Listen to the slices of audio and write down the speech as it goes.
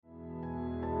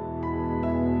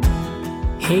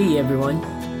Hey everyone,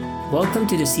 welcome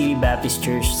to the City Baptist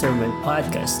Church Sermon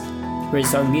Podcast, where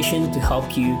it's our mission to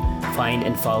help you find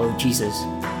and follow Jesus.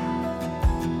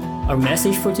 Our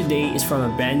message for today is from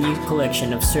a brand new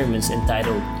collection of sermons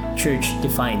entitled Church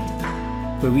Defined,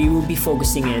 where we will be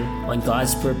focusing in on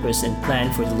God's purpose and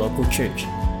plan for the local church.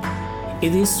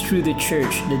 It is through the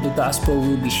church that the gospel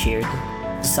will be shared,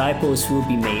 disciples will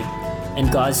be made,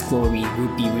 and God's glory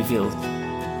will be revealed.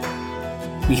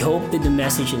 We hope that the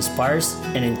message inspires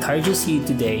and encourages you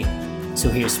today. So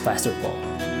here's Pastor Paul.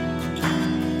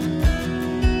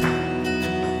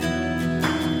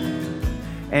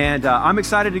 And I'm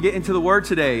excited to get into the Word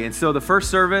today. And so the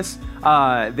first service,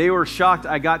 they were shocked.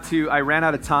 I ran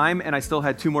out of time and I still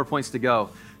had 2 more points to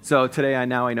go. So today I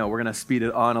know we're going to speed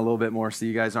it on a little bit more so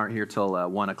you guys aren't here till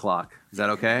 1 o'clock. Is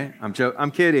that okay? I'm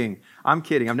kidding.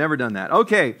 I've never done that.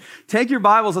 Okay, take your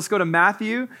Bibles. Let's go to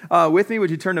Matthew with me.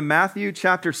 Would you turn to Matthew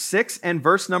chapter 6 and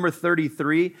verse number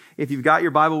 33? If you've got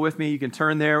your Bible with me, you can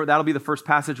turn there. That'll be the first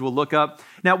passage we'll look up.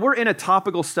 Now, we're in a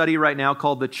topical study right now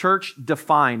called The Church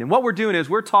Defined. And what we're doing is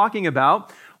we're talking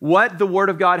about what the Word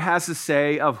of God has to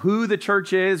say of who the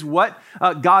church is, what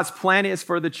God's plan is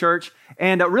for the church.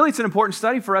 And really, it's an important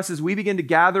study for us as we begin to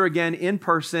gather again in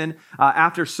person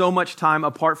after so much time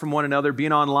apart from one another,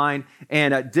 being online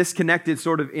and disconnected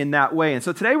sort of in that way. And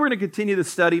so today we're going to continue the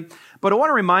study, but I want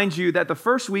to remind you that the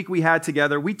first week we had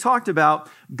together, we talked about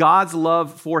God's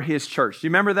love for His church. Do you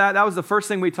remember that? That was the first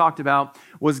thing we talked about,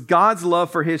 was God's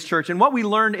love for His church. And what we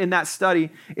learned in that study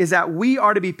is that we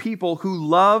are to be people who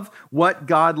love what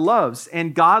God loves.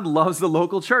 And God loves the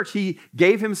local church. He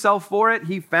gave Himself for it.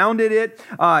 He founded it.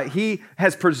 He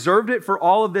has preserved it for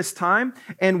all of this time.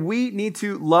 And we need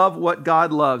to love what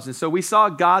God loves. And so we saw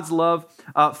God's love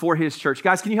for His church.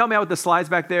 Guys, can you help me out with the slides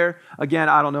back there? Again,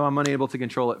 I don't know. I'm unable to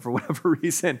control it for whatever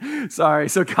reason. Sorry.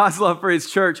 So God's love for His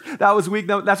church. That was week.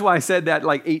 That's why I said that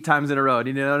like 8 times in a row.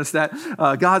 Did you notice that?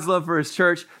 God's love for His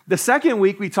church. The second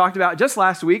week we talked about, just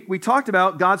last week, we talked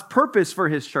about God's purpose for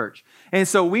His church. And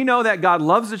so we know that God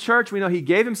loves the church. We know He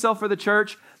gave Himself for the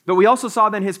church. But we also saw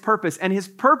then His purpose. And His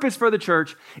purpose for the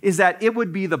church is that it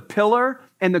would be the pillar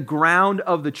and the ground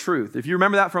of the truth. If you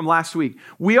remember that from last week,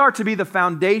 we are to be the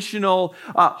foundational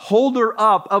holder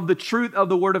up of the truth of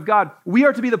the Word of God. We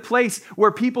are to be the place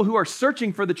where people who are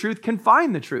searching for the truth can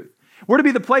find the truth. We're to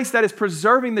be the place that is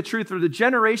preserving the truth for the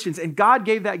generations. And God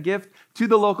gave that gift to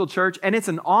the local church. And it's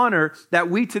an honor that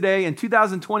we today in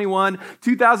 2021,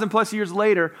 2,000 plus years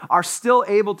later, are still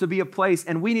able to be a place.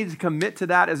 And we need to commit to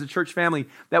that as a church family,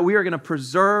 that we are going to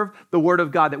preserve the Word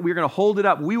of God, that we're going to hold it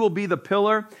up. We will be the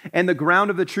pillar and the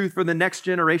ground of the truth for the next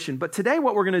generation. But today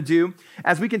what we're going to do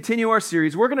as we continue our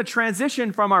series, we're going to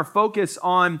transition from our focus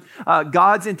on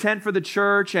God's intent for the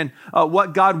church and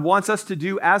what God wants us to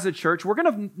do as a church. We're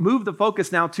going to move the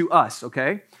focus now to us,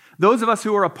 okay? Those of us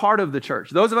who are a part of the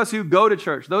church, those of us who go to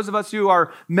church, those of us who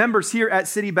are members here at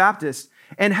City Baptist,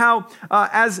 and how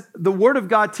as the Word of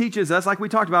God teaches us, like we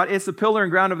talked about, it's the pillar and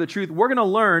ground of the truth, we're going to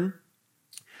learn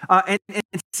and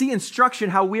see instruction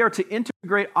how we are to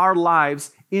integrate our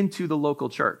lives into the local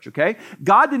church, okay?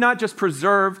 God did not just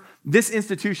preserve this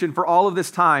institution for all of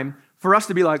this time for us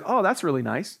to be like, oh, that's really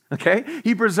nice, okay?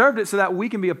 He preserved it so that we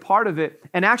can be a part of it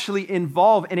and actually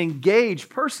involve and engage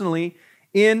personally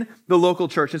in the local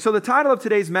church. And so the title of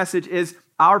today's message is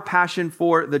Our Passion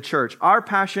for the Church. Our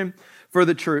Passion for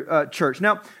the Church.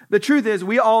 Now, the truth is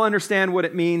we all understand what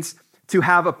it means to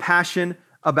have a passion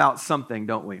about something,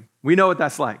 don't we? We know what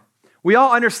that's like. We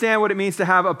all understand what it means to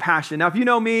have a passion. Now, if you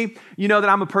know me, you know that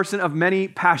I'm a person of many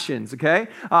passions, okay?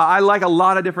 I like a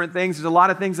lot of different things. There's a lot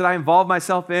of things that I involve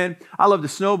myself in. I love to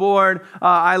snowboard.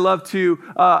 I love to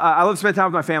spend time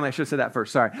with my family. I should have said that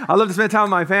first, sorry. I love to spend time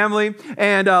with my family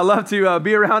and love to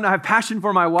be around. I have passion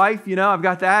for my wife, I've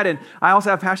got that. And I also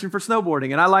have passion for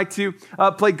snowboarding. And I like to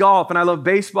play golf, and I love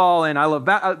baseball, and I love,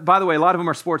 by the way, a lot of them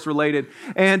are sports related.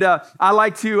 And I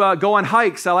like to go on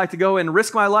hikes. I like to go and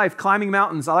risk my life climbing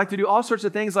mountains. I like to do all sorts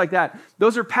of things like that.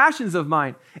 Those are passions of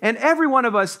mine. And every one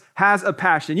of us has a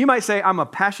passion. You might say, I'm a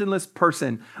passionless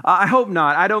person. I hope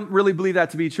not. I don't really believe that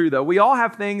to be true, though. We all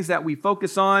have things that we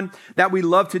focus on, that we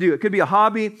love to do. It could be a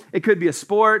hobby. It could be a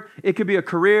sport. It could be a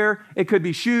career. It could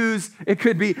be shoes. It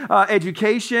could be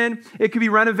education. It could be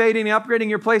renovating and upgrading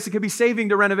your place. It could be saving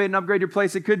to renovate and upgrade your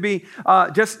place. It could be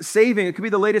just saving. It could be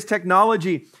the latest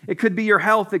technology. It could be your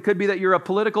health. It could be that you're a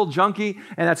political junkie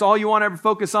and that's all you want to ever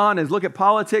focus on is look at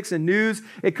politics and news.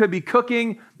 It could be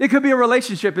cooking. It could be a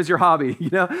relationship is your hobby,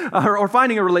 or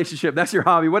finding a relationship. That's your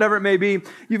hobby, whatever it may be.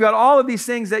 You've got all of these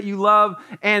things that you love,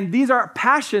 and these are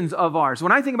passions of ours.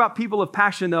 When I think about people of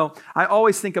passion, though, I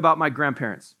always think about my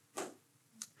grandparents.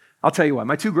 I'll tell you what,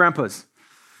 my 2 grandpas.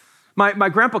 My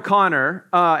grandpa Connor,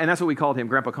 and that's what we called him,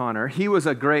 Grandpa Connor, he was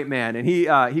a great man, and he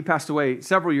passed away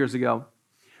several years ago.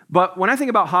 But when I think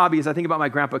about hobbies, I think about my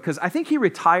grandpa, because I think he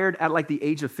retired at like the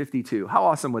age of 52. How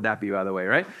awesome would that be, by the way,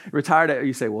 right? Retired at,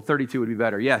 you say, well, 32 would be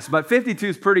better. Yes, but 52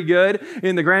 is pretty good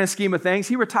in the grand scheme of things.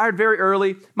 He retired very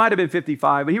early, might have been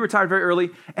 55, but he retired very early.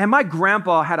 And my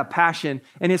grandpa had a passion,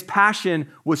 and his passion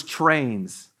was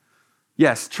trains.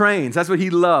 Yes, trains. That's what he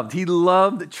loved. He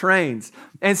loved trains.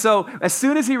 And so as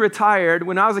soon as he retired,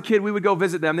 when I was a kid, we would go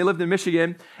visit them. They lived in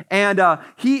Michigan. And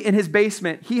he, in his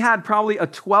basement, he had probably a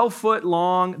 12-foot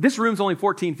long, this room's only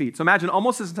 14 feet. So imagine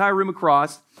almost this entire room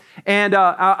across. And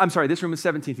I'm sorry, this room is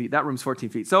 17 feet. That room's 14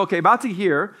 feet. So, okay, about to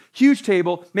here, huge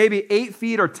table, maybe 8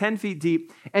 feet or 10 feet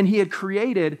deep. And he had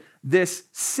created this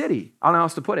city. I don't know how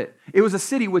else to put it. It was a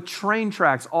city with train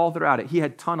tracks all throughout it. He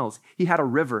had tunnels. He had a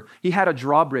river. He had a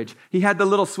drawbridge. He had the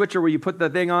little switcher where you put the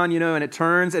thing on, and it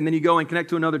turns, and then you go and connect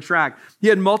to another track. He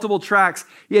had multiple tracks,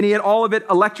 and he had all of it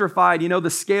electrified, the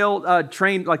scale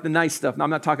train, like the nice stuff. Now, I'm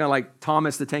not talking like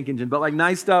Thomas the Tank Engine, but like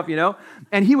nice stuff,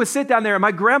 And he would sit down there, and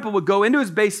my grandpa would go into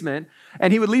his basement,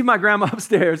 and he would leave my grandma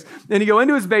upstairs, and he'd go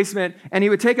into his basement, and he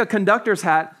would take a conductor's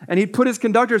hat, and he'd put his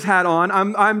conductor's hat on.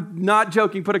 I'm not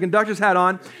joking, put a conductor's hat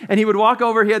on, and he would walk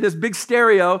over. He had this big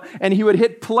stereo, and he would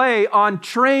hit play on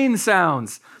train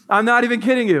sounds. I'm not even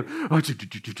kidding you.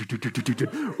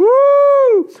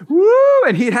 Woo, woo,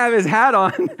 and he'd have his hat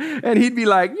on, and he'd be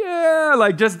like, yeah,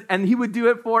 and he would do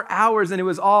it for hours, and it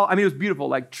was all, it was beautiful,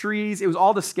 like trees. It was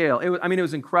all the scale. It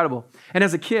was incredible. And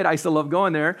as a kid, I used to love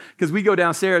going there, because we go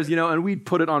downstairs, and we'd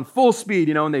put it on full speed,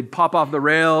 and they'd pop off the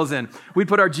rails, and we'd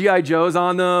put our G.I. Joes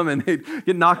on them, and they'd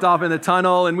get knocked off in the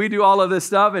tunnel, and we'd do all of this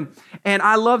stuff, and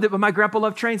I loved it, but my grandpa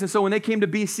loved trains, and so when they came to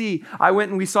BC, I went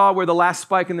and we saw where the last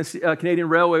spike in the Canadian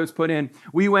Railway was put in.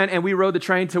 We went and we rode the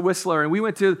train to Whistler, and we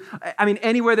went to,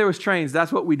 anywhere there was trains,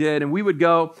 that's what we did, and we would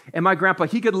go, and my grandpa,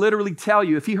 he could literally tell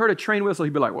you, if he heard a train whistle,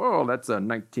 he'd be like, whoa, that's a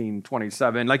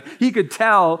 1927. Like, he could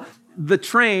tell the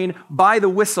train by the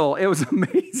whistle. It was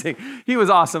amazing. He was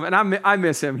awesome, and I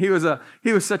miss him. He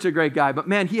was such a great guy, but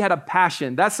man, he had a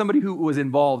passion. That's somebody who was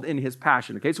involved in his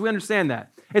passion, okay? So we understand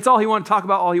that. It's all he wanted to talk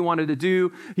about, all he wanted to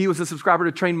do. He was a subscriber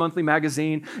to Train Monthly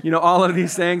magazine, all of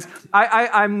these things.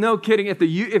 I'm no kidding. If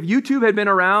YouTube had been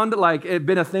around, like it had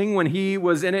been a thing when he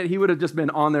was in it, he would have just been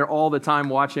on there all the time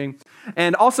watching.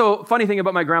 And also, funny thing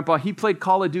about my grandpa, he played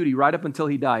Call of Duty right up until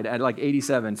he died at like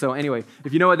 87. So anyway,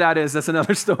 if you know what that is, that's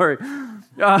another story.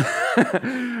 I'll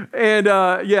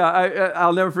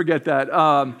never forget that.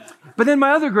 But then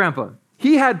my other grandpa,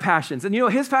 he had passions. And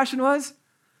his passion was?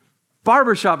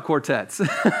 Barbershop quartets.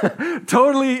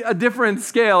 Totally a different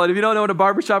scale. And if you don't know what a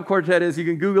barbershop quartet is, you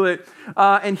can Google it.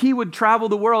 And he would travel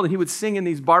the world, and he would sing in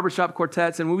these barbershop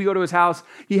quartets. And when we go to his house,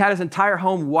 he had his entire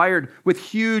home wired with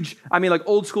huge, like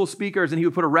old school speakers, and he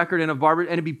would put a record in of barber,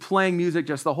 and it'd be playing music,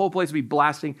 just the whole place would be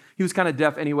blasting. He was kind of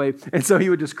deaf anyway, and so he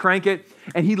would just crank it,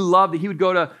 and he loved it. He would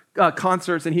go to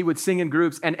concerts, and he would sing in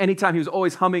groups, and anytime he was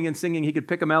always humming and singing, he could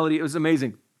pick a melody. It was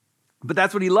amazing. But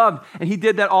that's what he loved, and he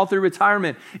did that all through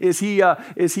retirement, is he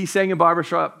sang in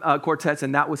barbershop quartets,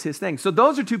 and that was his thing. So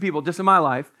those are two people just in my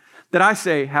life that I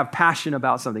say have passion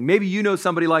about something. Maybe you know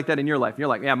somebody like that in your life. You're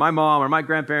like, yeah, my mom or my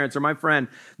grandparents or my friend,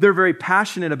 they're very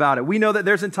passionate about it. We know that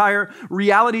there's entire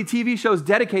reality TV shows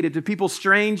dedicated to people's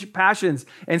strange passions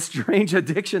and strange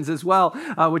addictions as well,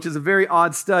 which is a very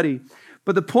odd study.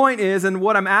 But the point is, and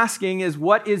what I'm asking is,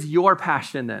 what is your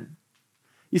passion then?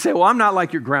 You say, well, I'm not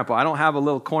like your grandpa. I don't have a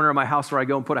little corner of my house where I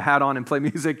go and put a hat on and play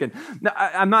music. And no,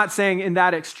 I'm not saying in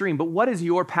that extreme, but what is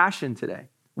your passion today?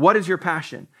 What is your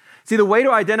passion? See, the way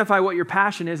to identify what your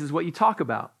passion is what you talk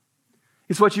about.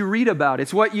 It's what you read about.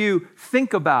 It's what you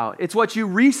think about. It's what you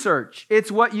research.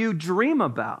 It's what you dream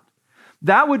about.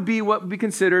 That would be what would be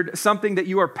considered something that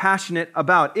you are passionate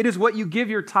about. It is what you give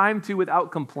your time to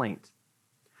without complaint.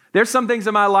 There's some things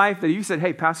in my life that you said,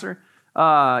 hey, Pastor,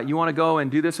 you want to go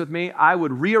and do this with me? I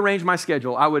would rearrange my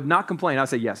schedule. I would not complain. I'd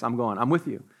say, yes, I'm going. I'm with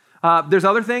you. There's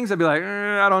other things I'd be like,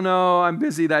 I don't know. I'm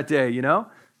busy that day,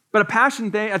 But a passion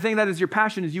thing, I think that is your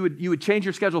passion, is you would change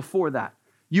your schedule for that.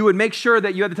 You would make sure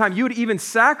that you had the time. You would even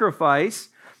sacrifice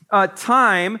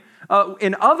time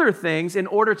in other things in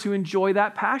order to enjoy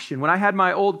that passion. When I had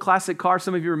my old classic car,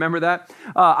 some of you remember that,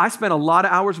 I spent a lot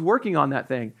of hours working on that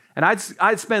thing. And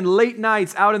I'd spend late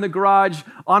nights out in the garage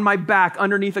on my back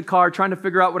underneath a car trying to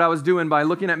figure out what I was doing by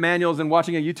looking at manuals and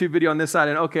watching a YouTube video on this side.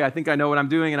 And okay, I think I know what I'm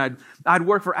doing. And I'd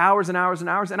work for hours and hours and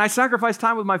hours. And I sacrificed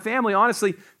time with my family,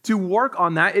 honestly, to work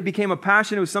on that. It became a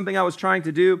passion. It was something I was trying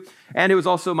to do. And it was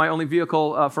also my only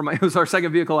vehicle it was our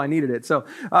second vehicle. I needed it. So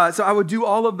I would do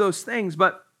all of those things.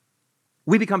 But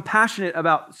We become passionate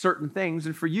about certain things.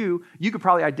 And for you, you could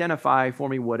probably identify for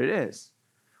me what it is.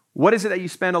 What is it that you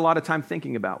spend a lot of time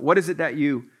thinking about? What is it that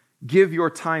you give your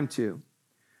time to?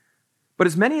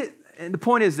 But and the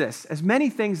point is this, as many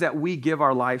things that we give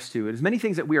our lives to, and as many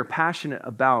things that we are passionate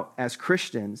about as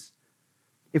Christians,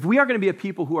 if we are going to be a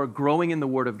people who are growing in the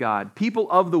Word of God, people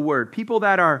of the Word, people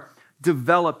that are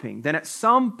developing, then at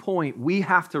some point we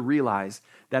have to realize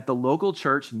that the local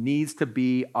church needs to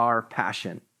be our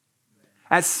passion.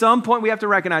 At some point we have to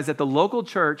recognize that the local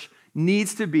church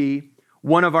needs to be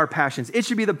one of our passions. It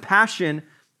should be the passion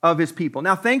of his people.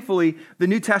 Now, thankfully, the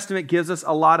New Testament gives us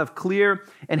a lot of clear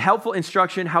and helpful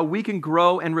instruction how we can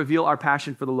grow and reveal our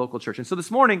passion for the local church. And so this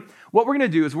morning, what we're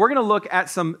going to do is we're going to look at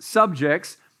some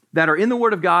subjects that are in the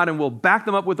Word of God, and we'll back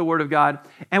them up with the Word of God,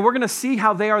 and we're going to see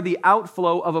how they are the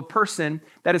outflow of a person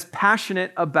that is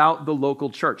passionate about the local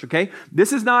church, okay?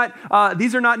 These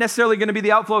are not necessarily going to be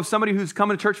the outflow of somebody who's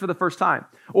coming to church for the first time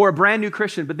or a brand new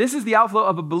Christian, but this is the outflow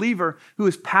of a believer who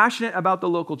is passionate about the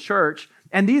local church,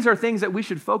 and these are things that we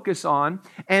should focus on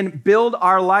and build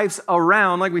our lives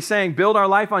around, like we're saying, build our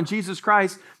life on Jesus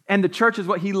Christ, and the church is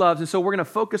what he loves, and so we're going to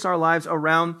focus our lives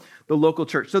around the local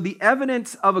church. So the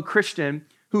evidence of a Christian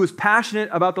who is passionate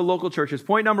about the local churches.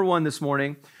 Point number one this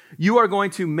morning, you are going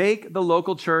to make the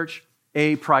local church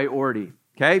a priority,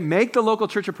 okay? Make the local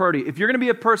church a priority. If you're going to be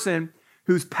a person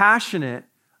who's passionate,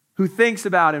 who thinks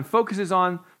about and focuses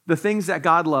on the things that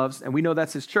God loves, and we know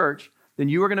that's his church, then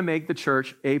you are going to make the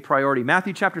church a priority.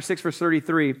 Matthew chapter 6, verse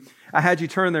 33, I had you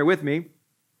turn there with me.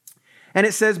 And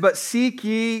it says, but seek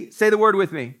ye, say the word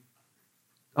with me.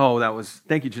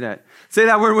 Thank you, Jeanette. Say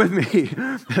that word with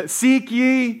me. Seek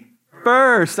ye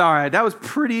first. All right, that was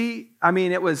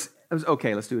it was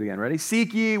okay. Let's do it again. Ready?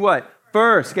 Seek ye what?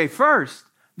 First. Okay, first,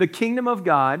 the kingdom of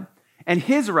God and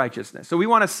his righteousness. So we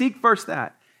want to seek first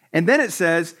that. And then it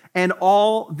says, and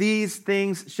all these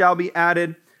things shall be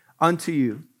added unto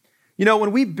you. You know,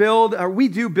 when we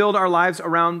do build our lives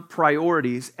around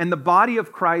priorities, and the body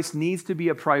of Christ needs to be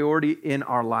a priority in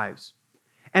our lives.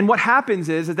 And what happens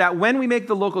is that when we make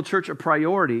the local church a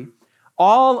priority,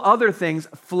 all other things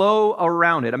flow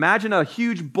around it. Imagine a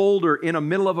huge boulder in the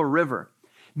middle of a river.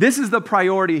 This is the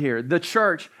priority here, the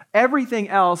church. Everything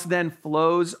else then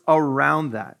flows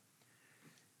around that.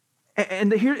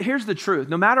 And here's the truth.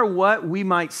 No matter what we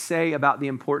might say about the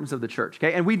importance of the church,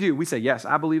 okay? And we say, yes,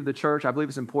 I believe the church. I believe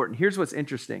it's important. Here's what's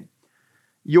interesting.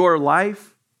 Your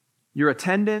life, your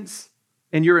attendance,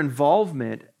 and your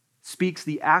involvement speaks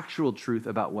the actual truth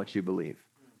about what you believe.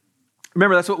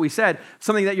 Remember, that's what we said.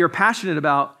 Something that you're passionate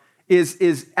about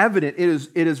is evident.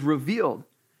 It is revealed.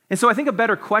 And so I think a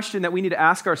better question that we need to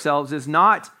ask ourselves is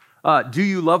not, do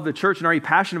you love the church and are you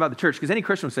passionate about the church? Because any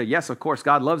Christian would say, yes, of course,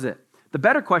 God loves it. The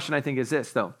better question, I think, is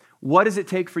this, though. What does it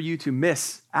take for you to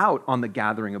miss out on the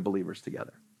gathering of believers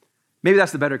together? Maybe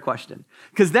that's the better question.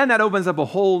 Because then that opens up a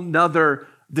whole nother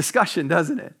discussion,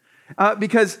 doesn't it?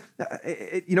 Because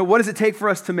what does it take for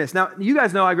us to miss? Now, you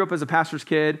guys know I grew up as a pastor's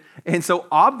kid, and so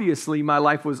obviously my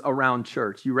life was around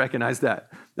church. You recognize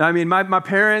that. I mean, my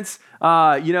parents, we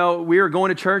were going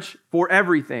to church for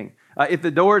everything.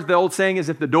 The old saying is,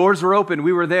 if the doors were open,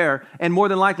 we were there. And more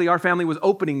than likely, our family was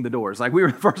opening the doors. Like, we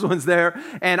were the first ones there.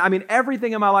 And I mean,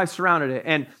 everything in my life surrounded it.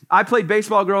 And I played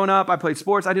baseball growing up. I played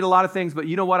sports. I did a lot of things. But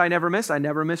you know what I never missed? I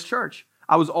never missed church.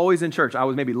 I was always in church. I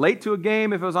was maybe late to a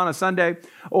game if it was on a Sunday,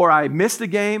 or I missed a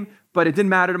game, but it didn't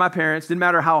matter to my parents. Didn't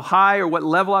matter how high or what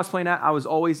level I was playing at. I was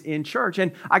always in church.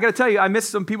 And I got to tell you, I missed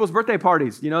some people's birthday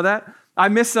parties. You know that? I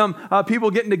missed some people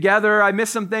getting together. I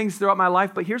missed some things throughout my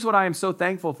life. But here's what I am so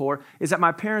thankful for is that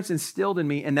my parents instilled in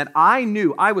me and that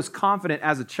I was confident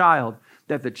as a child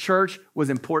that the church was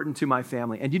important to my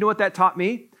family. And you know what that taught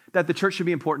me? That the church should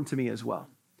be important to me as well.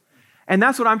 And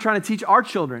that's what I'm trying to teach our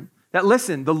children. That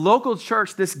listen, the local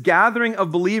church, this gathering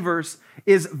of believers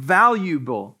is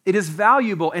valuable. It is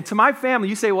valuable. And to my family,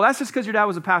 you say, well, that's just because your dad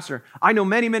was a pastor. I know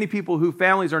many, many people whose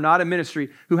families are not in ministry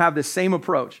who have the same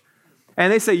approach.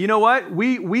 And they say, you know what?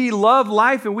 We love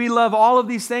life and we love all of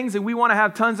these things and we want to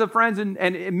have tons of friends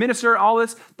and minister all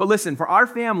this. But listen, for our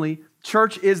family,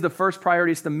 church is the first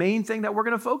priority. It's the main thing that we're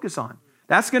going to focus on.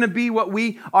 That's going to be what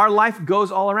our life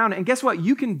goes all around. And guess what?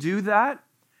 You can do that.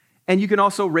 And you can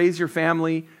also raise your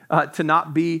family to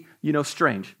not be,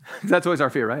 strange. That's always our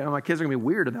fear, right? Oh, my kids are going to be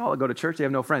weird and they'll all go to church. They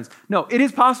have no friends. No, it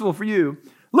is possible for you.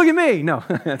 Look at me. No,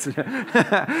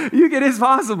 it is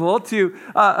possible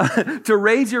to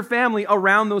raise your family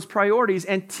around those priorities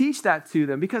and teach that to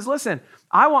them. Because listen,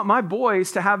 I want my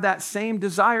boys to have that same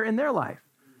desire in their life.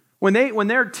 When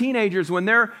they're teenagers, when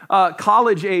they're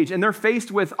college age, and they're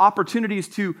faced with opportunities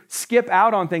to skip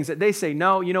out on things that they say,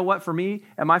 no, you know what, for me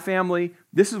and my family,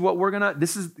 this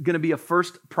is gonna be a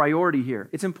first priority here.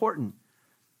 It's important.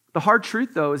 The hard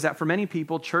truth, though, is that for many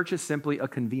people, church is simply a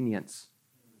convenience.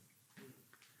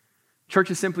 Church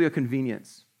is simply a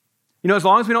convenience. As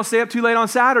long as we don't stay up too late on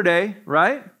Saturday,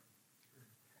 right?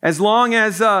 As long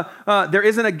as there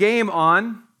isn't a game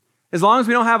on, as long as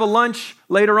we don't have a lunch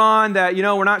later on that,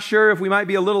 we're not sure if we might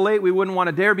be a little late, we wouldn't want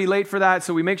to dare be late for that,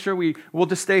 so we make sure we'll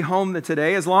just stay home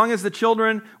today. As long as the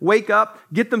children wake up,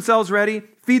 get themselves ready,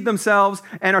 feed themselves,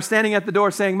 and are standing at the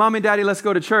door saying, Mom and Daddy, let's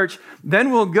go to church,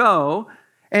 then we'll go,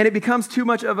 and it becomes too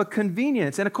much of a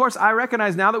convenience. And of course, I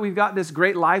recognize now that we've got this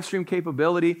great live stream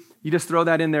capability, you just throw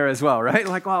that in there as well, right?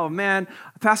 Like, oh man,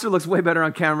 Pastor looks way better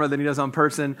on camera than he does on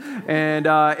person. And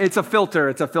it's a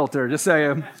filter, just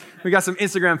saying. We got some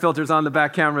Instagram filters on the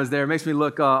back cameras there. It makes me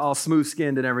look all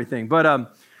smooth-skinned and everything. But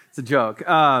it's a joke.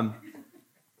 And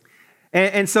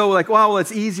so like, well,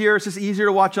 it's easier. It's just easier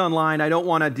to watch online. I don't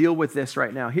want to deal with this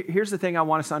right now. Here's the thing I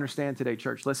want us to understand today,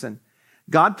 church. Listen.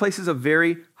 God places a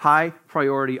very high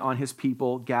priority on his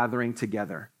people gathering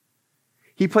together.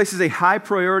 He places a high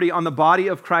priority on the body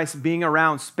of Christ being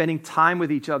around, spending time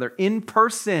with each other in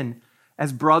person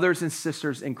as brothers and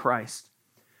sisters in Christ.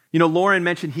 Lauren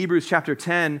mentioned Hebrews chapter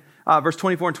 10, verse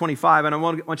 24 and 25, and I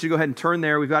want you to go ahead and turn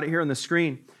there. We've got it here on the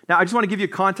screen. Now, I just want to give you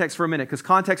context for a minute because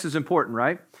context is important,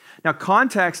 right? Now,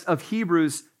 context of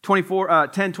Hebrews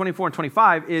 10, 24, and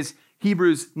 25 is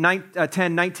Hebrews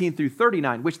 10, 19 through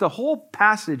 39, which the whole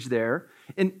passage there,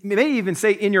 and you may even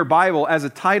say in your Bible as a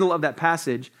title of that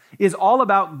passage, is all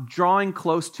about drawing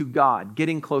close to God,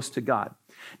 getting close to God.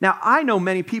 Now, I know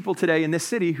many people today in this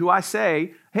city who I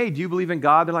say, hey, do you believe in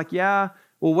God? They're like, yeah.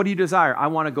 Well, what do you desire? I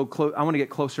want to get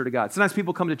closer to God. Sometimes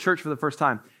people come to church for the first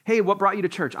time. Hey, what brought you to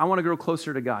church? I want to grow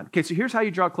closer to God. Okay, so here's how you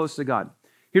draw close to God.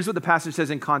 Here's what the passage says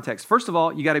in context. First of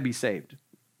all, you got to be saved,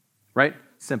 right?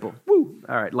 Simple. Woo.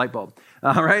 All right, light bulb.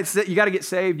 All right, so you got to get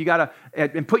saved. You got to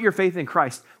and put your faith in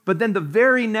Christ. But then the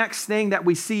very next thing that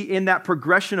we see in that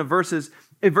progression of verses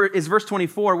is verse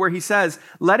 24, where he says,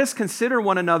 let us consider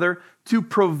one another to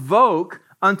provoke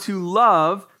unto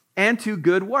love and to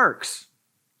good works.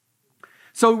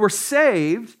 So we're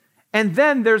saved, and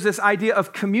then there's this idea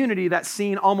of community that's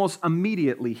seen almost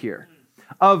immediately here,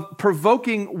 of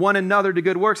provoking one another to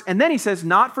good works. And then he says,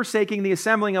 not forsaking the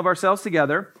assembling of ourselves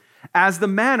together, as the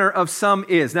manner of some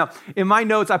is. Now, in my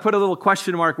notes, I put a little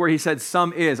question mark where he said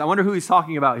some is. I wonder who he's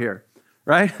talking about here,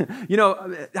 right?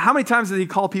 How many times does he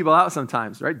call people out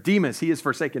sometimes, right? Demas, he has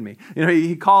forsaken me.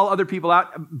 He called other people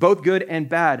out, both good and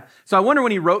bad. So I wonder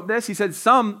when he wrote this, he said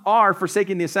some are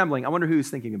forsaking the assembling. I wonder who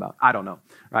he's thinking about. I don't know,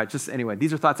 right? Just anyway,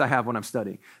 these are thoughts I have when I'm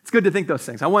studying. It's good to think those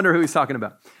things. I wonder who he's talking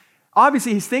about.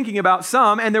 Obviously, he's thinking about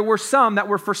some, and there were some that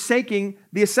were forsaking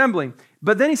the assembling.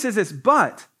 But then he says this,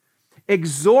 but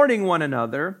exhorting one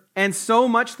another, and so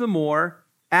much the more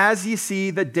as you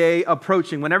see the day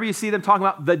approaching. Whenever you see them talking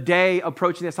about the day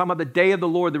approaching, they're talking about the day of the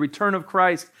Lord, the return of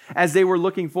Christ, as they were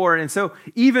looking for it. And so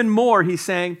even more, he's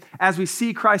saying, as we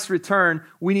see Christ's return,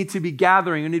 we need to be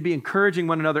gathering, we need to be encouraging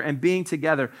one another and being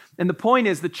together. And the point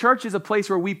is, the church is a place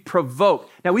where we provoke.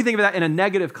 Now, we think of that in a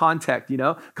negative context,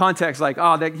 context like,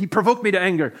 he provoked me to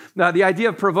anger. Now, the idea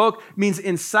of provoke means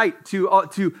incite,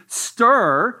 to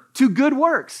stir to good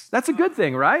works. That's a good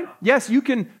thing, right? Yes, you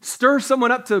can stir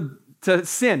someone up to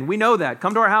sin. We know that.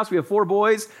 Come to our house. We have 4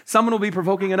 boys. Someone will be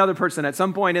provoking another person at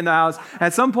some point in the house,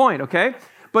 at some point, okay?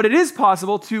 But it is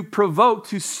possible to provoke,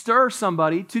 to stir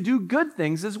somebody to do good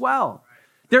things as well.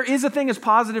 There is a thing as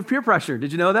positive peer pressure.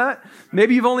 Did you know that?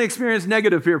 Maybe you've only experienced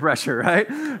negative peer pressure, right?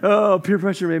 Oh, peer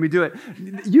pressure made me do it.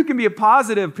 You can be a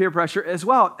positive peer pressure as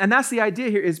well. And that's the idea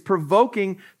here, is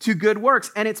provoking to good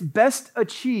works. And it's best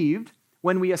achieved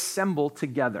when we assemble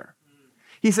together.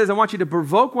 He says, I want you to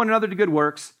provoke one another to good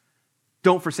works.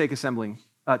 Don't forsake assembling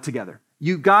together.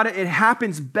 You got it. It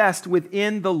happens best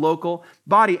within the local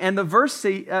body. And the verse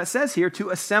says here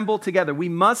to assemble together. We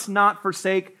must not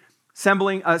forsake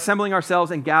assembling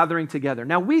ourselves and gathering together.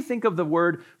 Now, we think of the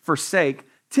word forsake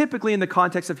typically in the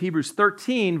context of Hebrews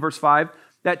 13, verse 5,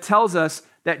 that tells us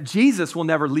that Jesus will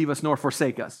never leave us nor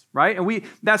forsake us, right? And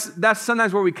that's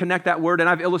sometimes where we connect that word, and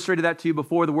I've illustrated that to you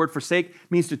before. The word forsake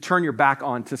means to turn your back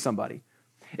on to somebody.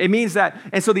 It means that,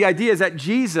 and so the idea is that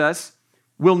Jesus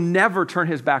will never turn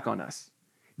his back on us.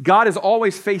 God is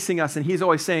always facing us, and he's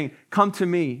always saying, come to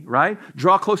me, right?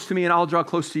 Draw close to me and I'll draw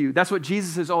close to you. That's what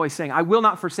Jesus is always saying. I will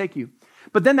not forsake you.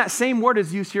 But then that same word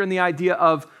is used here in the idea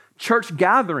of church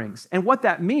gatherings. And what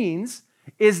that means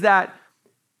is that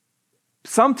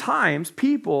sometimes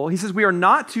people, he says, we are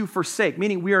not to forsake,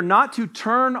 meaning we are not to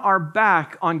turn our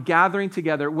back on gathering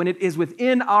together when it is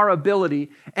within our ability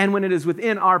and when it is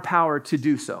within our power to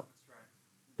do so.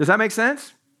 Does that make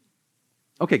sense?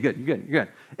 Okay, good, you're good.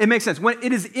 It makes sense. When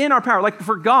it is in our power, like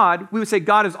for God, we would say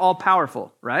God is all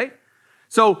powerful, right?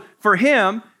 So for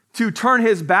him to turn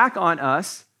his back on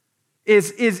us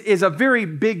is a very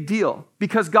big deal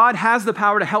because God has the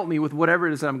power to help me with whatever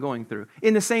it is that I'm going through.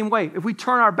 In the same way, if we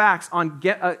turn our backs on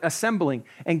assembling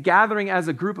and gathering as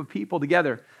a group of people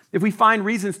together, if we find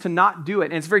reasons to not do it,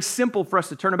 and it's very simple for us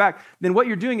to turn it back, then what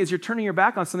you're doing is you're turning your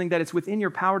back on something that it's within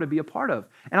your power to be a part of.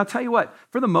 And I'll tell you what,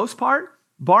 for the most part,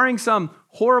 barring some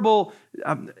horrible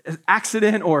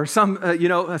accident or some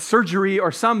a surgery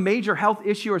or some major health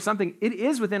issue or something, it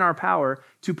is within our power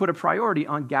to put a priority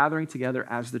on gathering together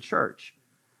as the church.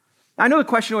 I know the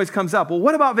question always comes up, well,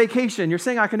 what about vacation? You're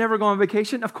saying I can never go on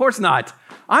vacation? Of course not.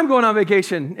 I'm going on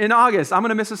vacation in August. I'm going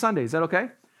to miss a Sunday. Is that okay?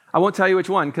 I won't tell you which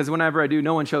one because whenever I do,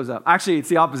 no one shows up. Actually, it's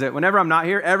the opposite. Whenever I'm not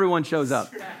here, everyone shows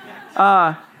up.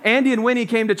 Andy and Winnie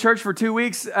came to church for 2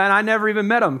 weeks, and I never even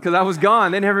met them because I was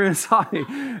gone. They never even saw me.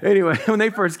 Anyway, when they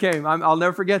first came, I'll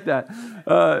never forget that.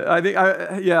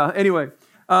 Anyway,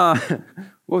 what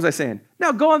was I saying?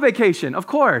 No, go on vacation, of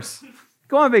course.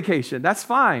 Go on vacation. That's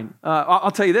fine. I'll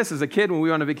tell you this, as a kid, when we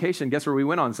were on a vacation, guess where we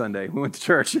went on Sunday? We went to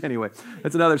church. Anyway,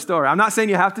 that's another story. I'm not saying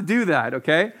you have to do that,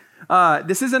 okay?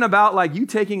 This isn't about like you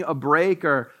taking a break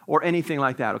or anything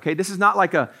like that, okay? This is not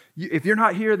like if you're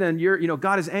not here, then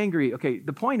God is angry. Okay,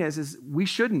 the point is we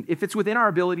shouldn't. If it's within our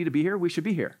ability to be here, we should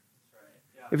be here.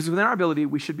 If it's within our ability,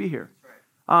 we should be here.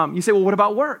 You say, well, what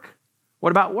about work?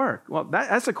 What about work? Well,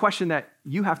 that's a question that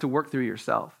you have to work through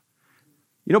yourself.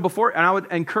 And I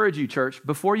would encourage you, church,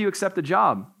 before you accept a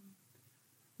job,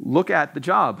 look at the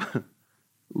job.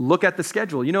 Look at the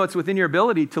schedule. It's within your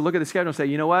ability to look at the schedule and say,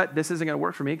 you know what, this isn't going to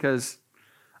work for me because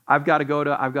I've got to go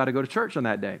to church on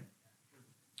that day.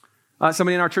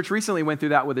 Somebody in our church recently went through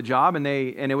that with a job, and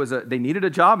they needed a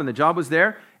job, and the job was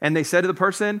there, and they said to the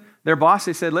person, their boss,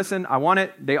 they said, listen, I want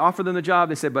it. They offered them the job.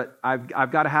 They said, but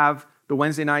I've got to have the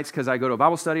Wednesday nights because I go to a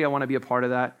Bible study. I want to be a part of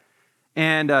that.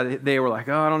 And they were like,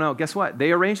 oh, I don't know. Guess what?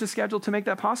 They arranged a schedule to make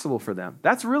that possible for them.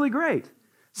 That's really great.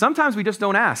 Sometimes we just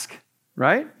don't ask,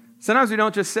 right? Sometimes we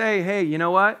don't just say, hey, you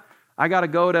know what? I got to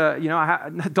go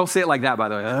to, don't say it like that, by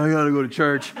the way. I got to go to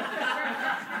church.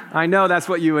 I know that's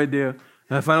what you would do.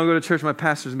 If I don't go to church, my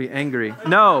pastor's going to be angry.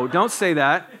 No, don't say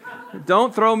that.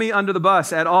 Don't throw me under the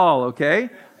bus at all, okay?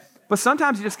 But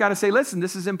sometimes you just got to say, listen,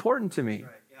 this is important to me.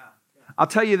 I'll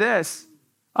tell you this.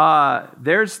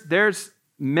 There's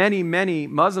many, many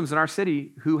Muslims in our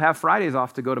city who have Fridays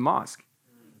off to go to mosque.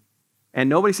 And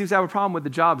nobody seems to have a problem with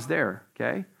the jobs there,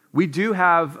 okay? We do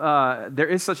have, there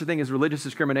is such a thing as religious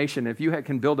discrimination. If you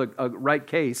can build a right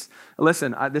case,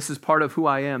 listen, this is part of who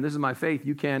I am. This is my faith.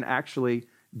 You can actually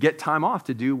get time off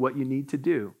to do what you need to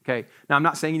do, okay? Now, I'm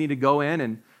not saying you need to go in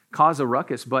and cause a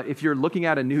ruckus, but if you're looking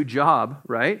at a new job,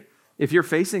 right? If you're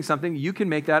facing something, you can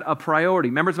make that a priority.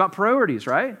 Remember, it's about priorities,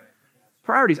 right?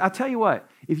 Priorities. I'll tell you what,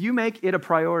 if you make it a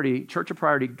priority, church a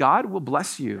priority, God will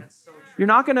bless you. You're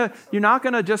not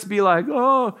gonna just be like,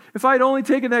 oh, if I'd only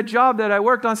taken that job that I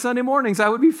worked on Sunday mornings, I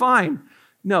would be fine.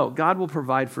 No, God will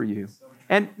provide for you.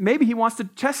 And maybe he wants to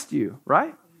test you,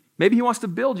 right? Maybe he wants to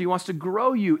build you, he wants to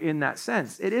grow you in that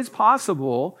sense. It is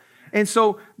possible. And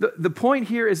so the point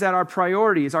here is that our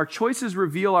priorities, our choices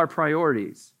reveal our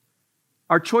priorities.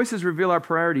 Our choices reveal our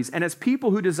priorities. And as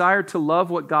people who desire to love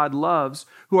what God loves,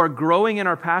 who are growing in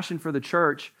our passion for the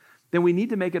church, then we need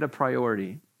to make it a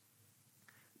priority.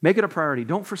 Make it a priority.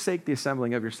 Don't forsake the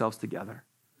assembling of yourselves together.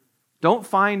 Don't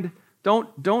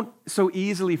so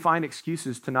easily find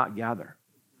excuses to not gather.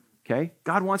 Okay?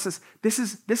 God wants us, this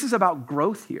is about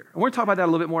growth here. And we're going to talk about that a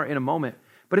little bit more in a moment,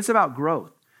 but it's about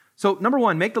growth. So number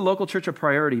one, make the local church a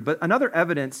priority. But another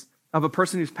evidence of a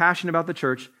person who's passionate about the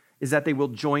church is that they will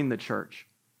join the church.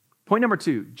 Point number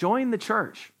two, join the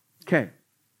church. Okay.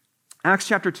 Acts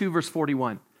chapter 2, verse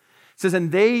 41. It says,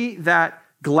 and they that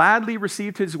gladly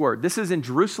received his word. This is in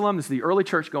Jerusalem. This is the early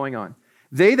church going on.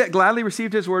 They that gladly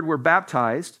received his word were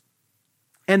baptized,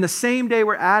 and the same day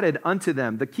were added unto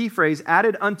them. The key phrase,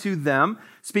 added unto them,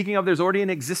 speaking of there's already an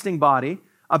existing body,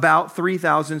 about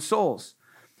 3,000 souls.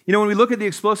 When we look at the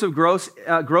explosive growth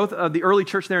of the early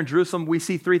church there in Jerusalem, we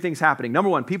see three things happening. Number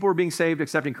one, people were being saved,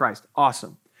 accepting Christ.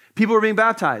 Awesome. People were being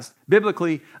baptized,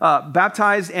 biblically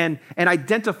baptized and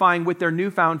identifying with their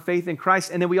newfound faith in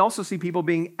Christ. And then we also see people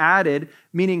being added,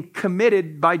 meaning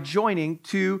committed by joining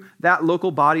to that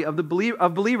local body of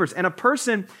believers. And a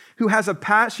person who has a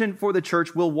passion for the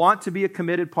church will want to be a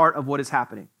committed part of what is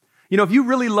happening. If you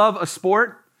really love a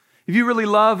sport, If you really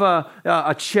love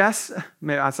a chess,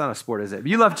 maybe that's not a sport, is it? If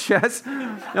you love chess,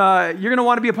 you're going to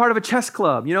want to be a part of a chess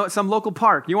club, at some local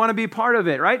park. You want to be a part of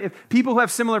it, right? If people who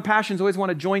have similar passions always want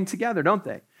to join together, don't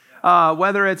they?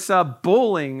 Whether it's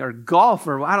bowling or golf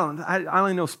or I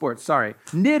only know sports, sorry.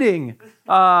 Knitting.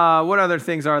 What other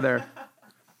things are there?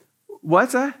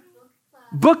 What's that?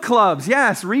 Book clubs,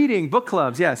 yes. Reading, book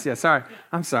clubs, yes. Sorry.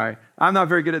 I'm sorry. I'm not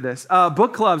very good at this.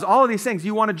 Book clubs, all of these things.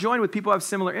 You want to join with people who have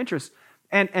similar interests.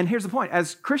 And here's the point.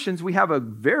 As Christians, we have a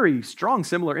very strong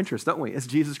similar interest, don't we? It's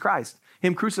Jesus Christ,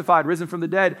 him crucified, risen from the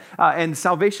dead, and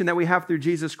salvation that we have through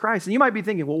Jesus Christ. And you might be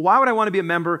thinking, well, why would I want to be a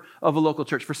member of a local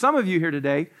church? For some of you here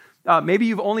today, maybe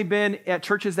you've only been at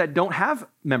churches that don't have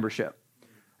membership.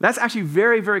 That's actually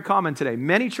very, very common today.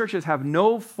 Many churches have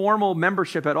no formal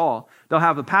membership at all. They'll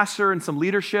have a pastor and some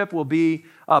leadership will be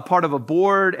part of a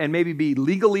board and maybe be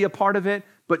legally a part of it,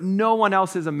 but no one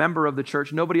else is a member of the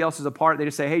church. Nobody else is a part. They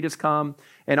just say, hey, just come,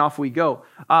 and off we go.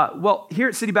 Well, here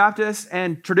at City Baptist,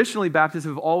 and traditionally Baptists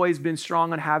have always been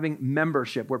strong on having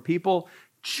membership, where people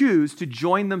choose to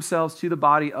join themselves to the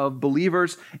body of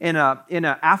believers in an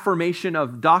affirmation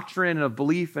of doctrine and of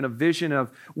belief and a vision of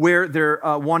where they're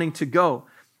wanting to go.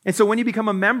 And so when you become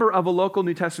a member of a local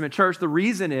New Testament church, the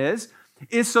reason is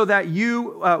so that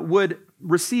you would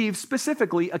receive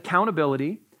specifically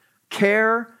accountability,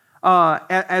 care,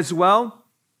 as well,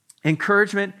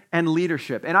 encouragement, and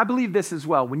leadership. And I believe this as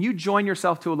well. When you join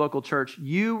yourself to a local church,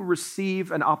 you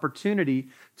receive an opportunity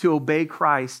to obey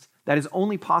Christ that is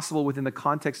only possible within the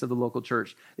context of the local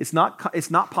church. It's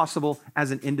not possible as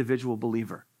an individual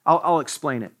believer. I'll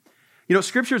explain it.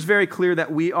 Scripture is very clear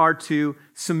that we are to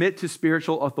submit to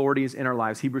spiritual authorities in our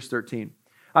lives, Hebrews 13.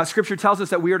 Scripture tells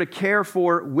us that we are to care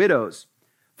for widows.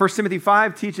 1 Corinthians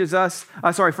 5 teaches us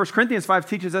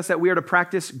that we are to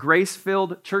practice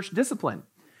grace-filled church discipline.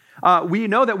 We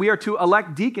know that we are to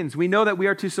elect deacons. We know that we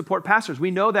are to support pastors.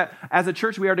 We know that as a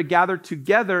church, we are to gather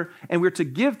together and we're to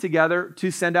give together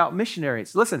to send out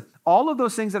missionaries. Listen, all of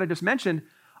those things that I just mentioned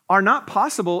are not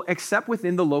possible except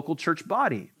within the local church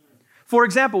body. For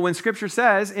example, when Scripture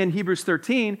says in Hebrews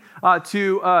 13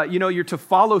 you're to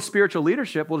follow spiritual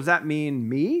leadership, well, does that mean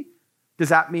me? Does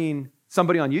that mean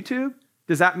somebody on YouTube?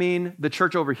 Does that mean the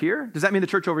church over here? Does that mean the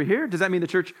church over here? Does that mean the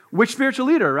church? Which spiritual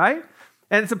leader, right?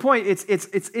 And it's the point.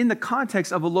 It's in the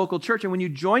context of a local church. And when you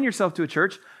join yourself to a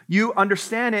church, you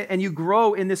understand it and you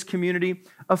grow in this community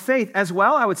of faith. As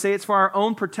well, I would say it's for our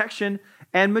own protection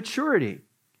and maturity.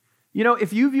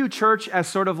 If you view church as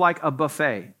sort of like a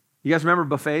buffet, you guys remember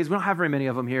buffets? We don't have very many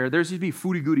of them here. There used to be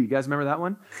Foodie Goody. You guys remember that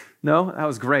one? No? That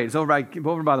was great. It's over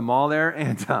by the mall there.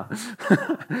 And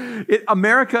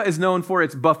America is known for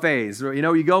its buffets.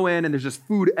 You go in and there's just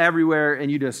food everywhere and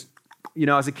you just,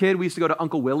 as a kid, we used to go to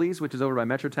Uncle Willie's, which is over by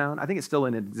Metrotown. I think it's still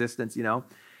in existence,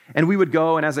 And we would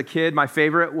go, and as a kid, my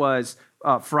favorite was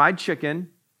fried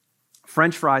chicken,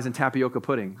 French fries, and tapioca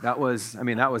pudding. That was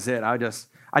it.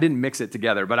 I didn't mix it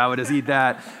together, but I would just eat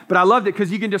that. But I loved it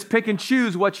because you can just pick and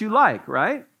choose what you like,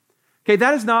 right? Okay,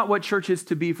 that is not what church is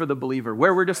to be for the believer,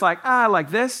 where we're just like, I like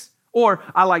this, or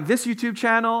I like this YouTube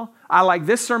channel, I like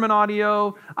this sermon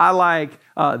audio, I like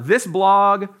this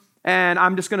blog, and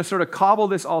I'm just going to sort of cobble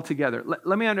this all together.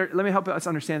 Let me help us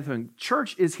understand something.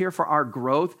 Church is here for our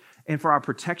growth and for our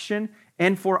protection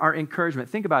and for our encouragement.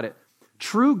 Think about it.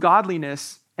 True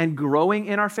godliness and growing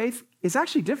in our faith is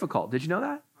actually difficult. Did you know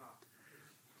that?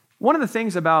 One of the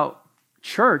things about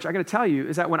church, I got to tell you,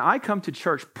 is that when I come to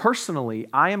church personally,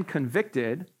 I am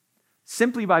convicted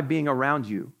simply by being around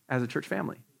you as a church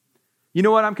family. You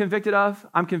know what I'm convicted of?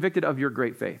 I'm convicted of your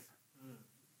great faith.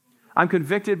 I'm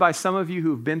convicted by some of you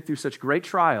who've been through such great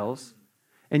trials,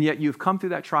 and yet you've come through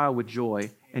that trial with joy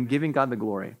and giving God the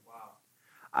glory.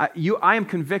 I am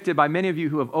convicted by many of you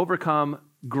who have overcome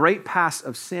great pasts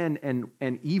of sin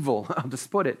and evil, I'll just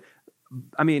put it,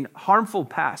 harmful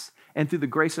past. And through the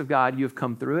grace of God, you have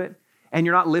come through it. And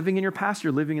you're not living in your past,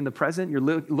 you're living in the present. You're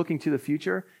looking to the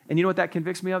future. And you know what that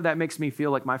convicts me of? That makes me feel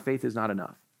like my faith is not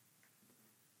enough.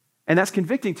 And that's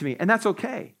convicting to me, and that's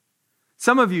okay.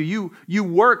 Some of you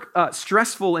work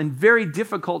stressful and very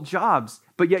difficult jobs,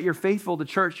 but yet you're faithful to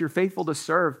church, you're faithful to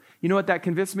serve. You know what that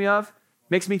convicts me of?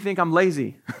 Makes me think I'm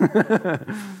lazy.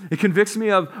 It convicts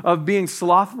me of being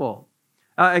slothful.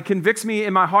 It convicts me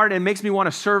in my heart and makes me want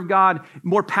to serve God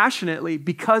more passionately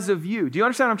because of you. Do you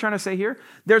understand what I'm trying to say here?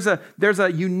 There's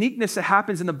a uniqueness that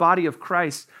happens in the body of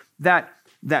Christ that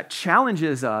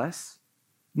challenges us,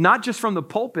 not just from the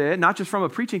pulpit, not just from a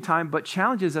preaching time, but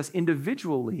challenges us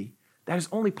individually. That is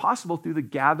only possible through the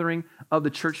gathering of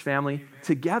the church family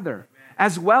together.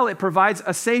 As well, it provides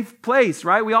a safe place,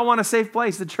 right? We all want a safe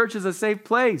place. The church is a safe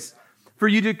place for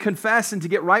you to confess and to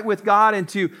get right with God and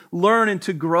to learn and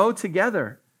to grow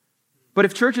together. But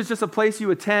if church is just a place you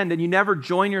attend and you never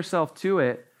join yourself to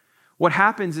it, what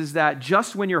happens is that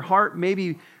just when your heart may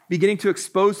be beginning to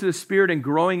expose to the Spirit and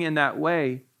growing in that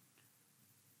way,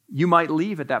 you might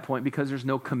leave at that point because there's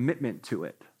no commitment to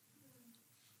it.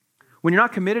 When you're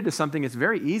not committed to something, it's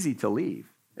very easy to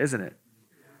leave, isn't it?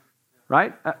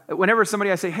 Right? Whenever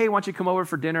somebody I say, hey, why don't you come over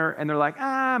for dinner? And they're like,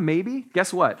 maybe.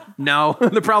 Guess what? No,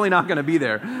 they're probably not going to be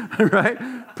there,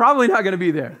 right? Probably not going to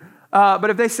be there. But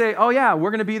if they say, oh yeah,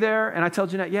 we're going to be there, and I tell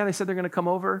Jeanette, yeah, they said they're going to come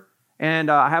over,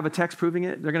 and I have a text proving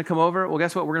it, they're going to come over, well,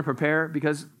 guess what? We're going to prepare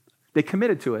because they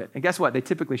committed to it. And guess what? They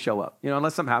typically show up.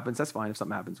 Unless something happens, that's fine if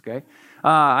something happens, okay?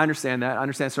 I understand that. I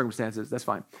understand circumstances. That's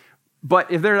fine.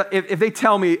 But if they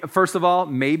tell me, first of all,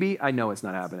 maybe, I know it's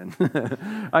not happening.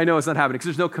 I know it's not happening because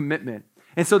there's no commitment.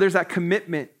 And so there's that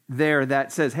commitment there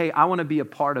that says, hey, I want to be a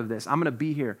part of this. I'm going to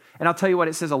be here. And I'll tell you what,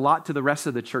 it says a lot to the rest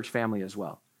of the church family as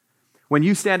well. When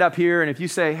you stand up here and if you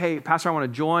say, hey, Pastor, I want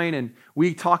to join, and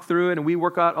we talk through it and we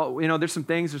work out, there's some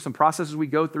things, there's some processes we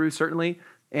go through, certainly,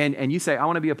 and you say, I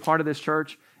want to be a part of this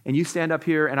church, and you stand up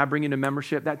here and I bring you into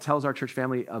membership, that tells our church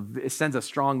family, it sends a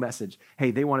strong message.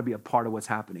 Hey, they want to be a part of what's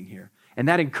happening here. And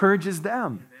that encourages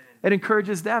them. It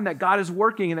encourages them that God is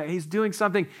working and that he's doing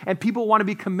something, and people want to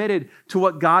be committed to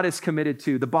what God is committed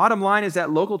to. The bottom line is that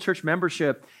local church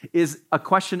membership is a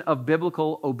question of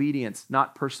biblical obedience,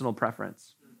 not personal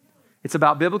preference. It's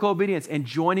about biblical obedience and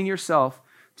joining yourself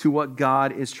to what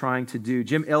God is trying to do.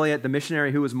 Jim Elliot, the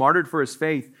missionary who was martyred for his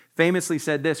faith, famously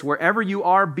said this, wherever you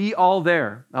are, be all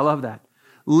there. I love that.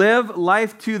 Live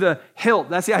life to the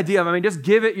hilt. That's the idea of, just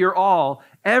give it your all.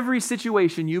 Every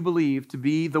situation you believe to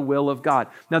be the will of God.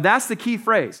 Now that's the key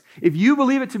phrase. If you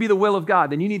believe it to be the will of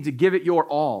God, then you need to give it your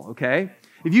all, okay?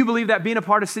 If you believe that being a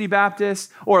part of City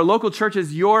Baptist or a local church is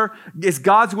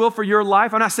God's will for your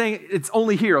life, I'm not saying it's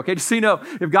only here, okay? Just so you know,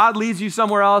 if God leads you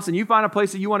somewhere else and you find a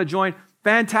place that you want to join,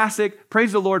 fantastic.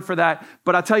 Praise the Lord for that.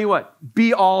 But I'll tell you what,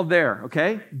 be all there,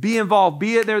 okay? Be involved.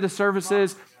 Be at the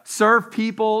services. Serve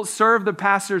people. Serve the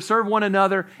pastors. Serve one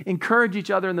another. Encourage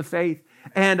each other in the faith.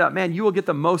 And man, you will get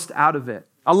the most out of it.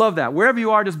 I love that. Wherever you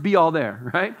are, just be all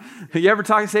there, right? You ever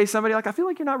say to somebody like, I feel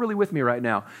like you're not really with me right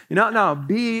now. No,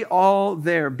 be all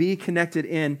there. Be connected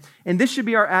in. And this should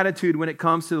be our attitude when it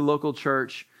comes to the local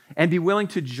church, and be willing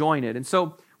to join it. And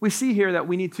so we see here that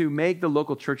we need to make the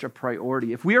local church a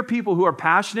priority. If we are people who are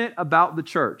passionate about the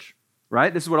church,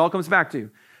 right? This is what it all comes back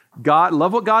to. God,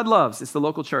 love what God loves. It's the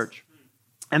local church.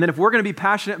 And then if we're going to be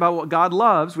passionate about what God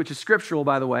loves, which is scriptural,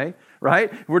 by the way, right?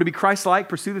 If we're to be Christ-like,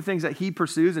 pursue the things that he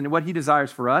pursues and what he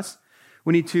desires for us,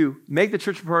 we need to make the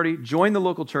church a priority, join the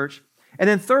local church. And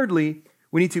then thirdly,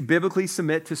 we need to biblically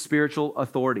submit to spiritual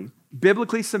authority.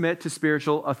 Biblically submit to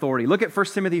spiritual authority. Look at 1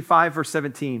 Timothy 5, verse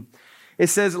 17. It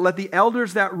says, let the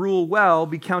elders that rule well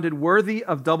be counted worthy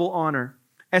of double honor,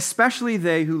 especially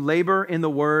they who labor in the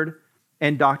word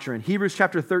and doctrine. Hebrews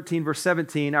chapter 13, verse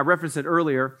 17, I referenced it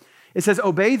earlier. It says,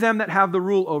 obey them that have the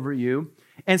rule over you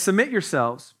and submit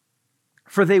yourselves,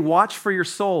 for they watch for your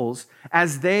souls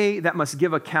as they that must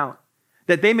give account,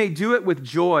 that they may do it with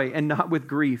joy and not with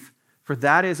grief, for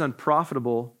that is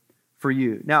unprofitable for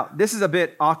you. Now, this is a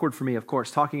bit awkward for me, of course,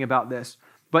 talking about this,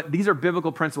 but these are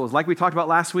biblical principles. Like we talked about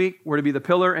last week, we're to be the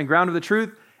pillar and ground of the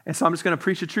truth, and so I'm just going to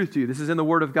preach the truth to you. This is in the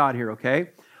Word of God here,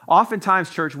 okay? Oftentimes,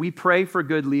 church, we pray for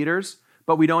good leaders,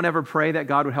 but we don't ever pray that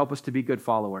God would help us to be good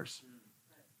followers.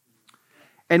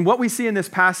 And what we see in this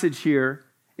passage here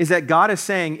is that God is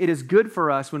saying it is good for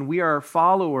us when we are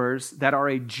followers that are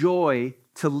a joy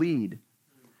to lead.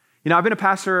 I've been a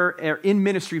pastor in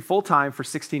ministry full-time for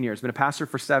 16 years. Been a pastor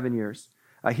for 7 years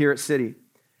here at City.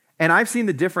 And I've seen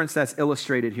the difference that's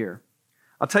illustrated here.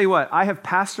 I'll tell you what, I have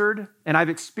pastored and I've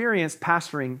experienced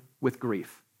pastoring with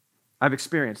grief. I've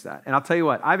experienced that. And I'll tell you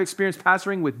what, I've experienced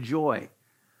pastoring with joy.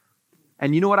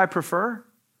 And you know what I prefer?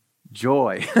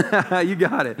 Joy. You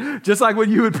got it. Just like what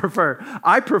you would prefer.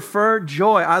 I prefer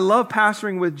joy. I love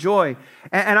pastoring with joy.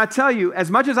 And I tell you, as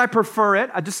much as I prefer it,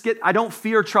 I don't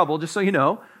fear trouble, just so you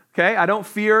know. Okay, I don't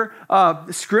fear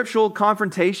scriptural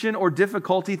confrontation or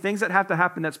difficulty, things that have to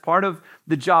happen. That's part of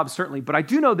the job, certainly. But I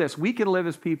do know this, we can live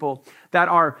as people that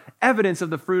are evidence of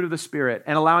the fruit of the Spirit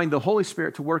and allowing the Holy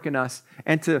Spirit to work in us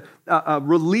and to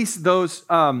release those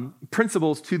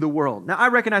principles to the world. Now, I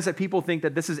recognize that people think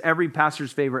that this is every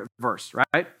pastor's favorite verse,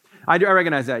 right? I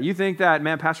recognize that. You think that,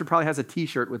 man, pastor probably has a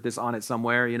t-shirt with this on it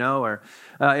somewhere, or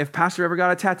if pastor ever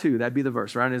got a tattoo, that'd be the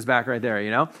verse right on his back right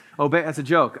there, Obey, that's a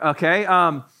joke, okay?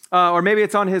 Or maybe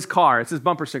it's on his car. It's his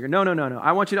bumper sticker. No.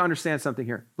 I want you to understand something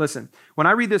here. Listen, when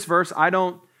I read this verse, I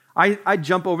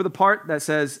jump over the part that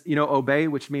says, obey,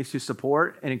 which means to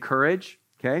support and encourage,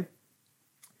 okay?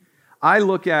 I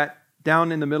look at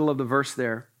down in the middle of the verse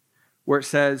there where it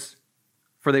says,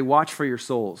 for they watch for your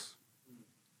souls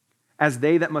as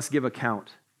they that must give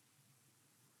account.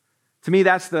 To me,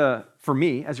 for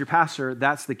me, as your pastor,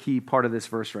 that's the key part of this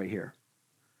verse right here.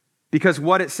 Because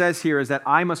what it says here is that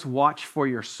I must watch for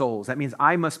your souls. That means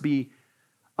I must be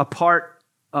a part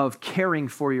of caring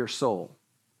for your soul.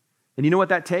 And you know what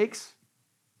that takes?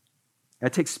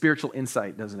 That takes spiritual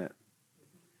insight, doesn't it?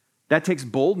 That takes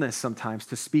boldness sometimes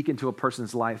to speak into a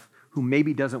person's life who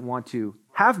maybe doesn't want to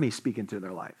have me speak into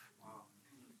their life.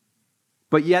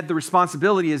 But yet the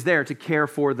responsibility is there to care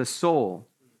for the soul.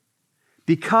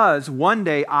 Because one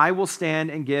day I will stand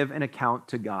and give an account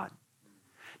to God.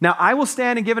 Now, I will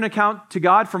stand and give an account to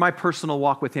God for my personal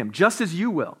walk with him, just as you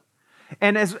will.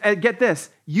 And get this,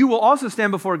 you will also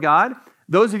stand before God.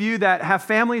 Those of you that have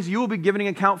families, you will be giving an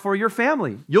account for your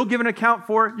family. You'll give an account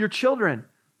for your children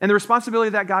and the responsibility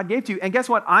that God gave to you. And guess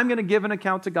what? I'm going to give an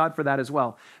account to God for that as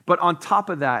well. But on top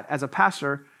of that, as a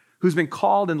pastor who's been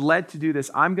called and led to do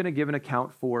this, I'm going to give an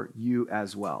account for you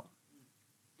as well.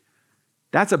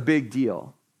 That's a big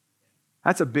deal.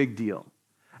 That's a big deal.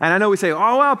 And I know we say,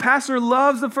 oh, well, pastor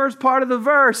loves the first part of the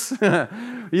verse.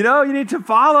 You need to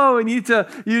follow and you need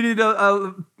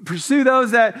to pursue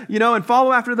those that, and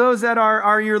follow after those that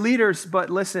are your leaders. But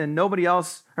listen, nobody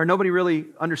really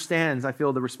understands, I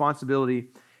feel, the responsibility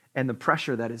and the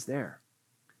pressure that is there.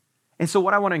 And so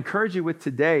what I want to encourage you with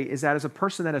today is that as a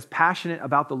person that is passionate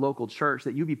about the local church,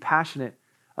 that you be passionate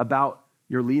about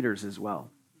your leaders as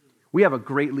well. We have a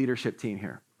great leadership team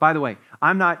here. By the way,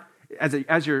 I'm not,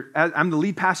 I'm the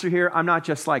lead pastor here. I'm not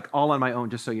just like all on my own,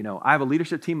 just so you know. I have a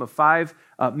leadership team of 5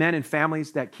 men and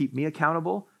families that keep me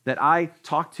accountable, that I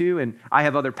talk to, and I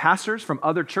have other pastors from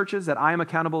other churches that I am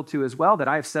accountable to as well, that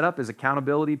I have set up as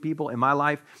accountability people in my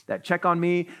life that check on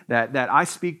me, that I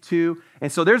speak to.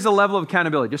 And so there's a level of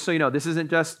accountability, just so you know. This isn't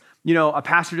just, a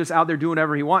pastor just out there doing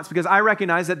whatever he wants, because I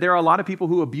recognize that there are a lot of people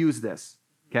who abuse this,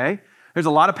 okay? There's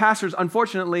a lot of pastors,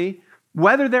 unfortunately,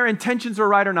 whether their intentions are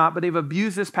right or not, but they've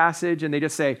abused this passage and they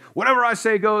just say, whatever I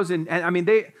say goes. And I mean,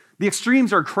 the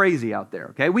extremes are crazy out there,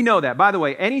 okay? We know that. By the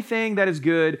way, anything that is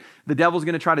good, the devil's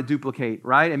going to try to duplicate,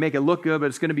 right? And make it look good, but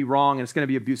it's going to be wrong and it's going to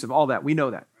be abusive, all that. We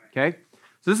know that, okay?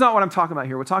 So this is not what I'm talking about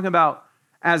here. We're talking about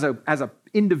as a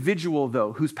individual,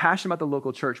 though, who's passionate about the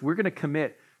local church, we're going to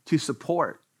commit to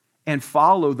support and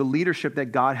follow the leadership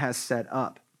that God has set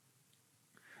up.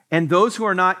 And those who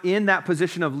are not in that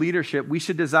position of leadership, we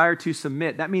should desire to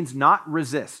submit. That means not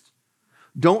resist.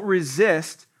 Don't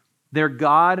resist their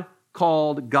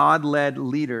God-called, God-led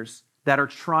leaders that are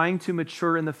trying to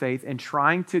mature in the faith and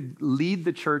trying to lead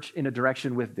the church in a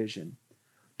direction with vision.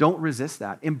 Don't resist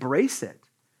that. Embrace it.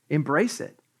 Embrace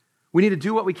it. We need to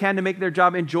do what we can to make their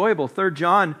job enjoyable. 3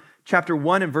 John chapter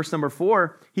 1 and verse number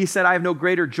 4, he said, I have no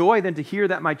greater joy than to hear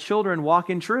that my children walk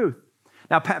in truth.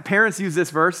 Now, parents use this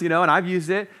verse, and I've used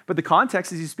it, but the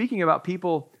context is he's speaking about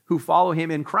people who follow him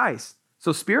in Christ,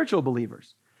 so spiritual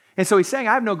believers. And so he's saying,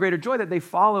 I have no greater joy that they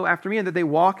follow after me and that they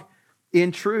walk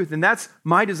in truth. And that's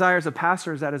my desire as a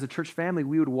pastor, is that as a church family,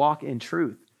 we would walk in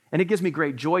truth. And it gives me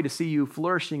great joy to see you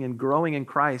flourishing and growing in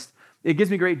Christ. It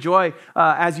gives me great joy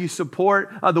as you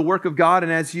support the work of God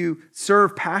and as you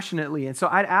serve passionately. And so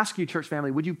I'd ask you, church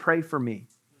family, would you pray for me?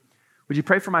 Would you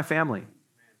pray for my family?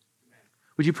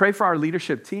 Would you pray for our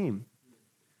leadership team?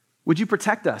 Would you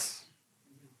protect us?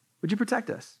 Would you protect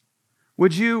us?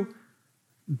 Would you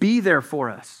be there for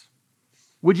us?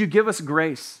 Would you give us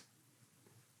grace?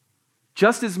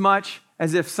 Just as much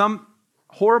as if some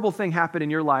horrible thing happened in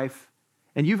your life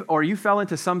and you fell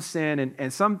into some sin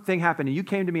and something happened and you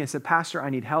came to me and said, Pastor,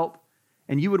 I need help,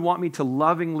 and you would want me to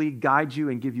lovingly guide you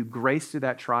and give you grace through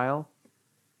that trial,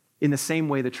 in the same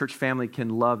way the church family can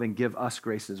love and give us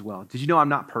grace as well. Did you know I'm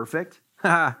not perfect?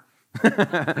 Did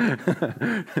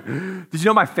you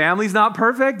know my family's not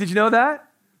perfect? Did you know that?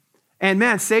 And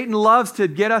man, Satan loves to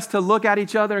get us to look at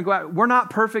each other and go, we're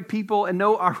not perfect people, and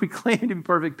no, are we claiming to be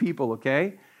perfect people,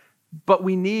 okay? But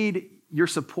we need your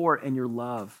support and your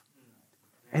love.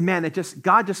 And man,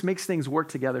 God just makes things work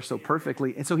together so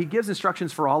perfectly. And so he gives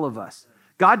instructions for all of us.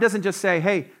 God doesn't just say,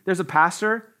 hey, there's a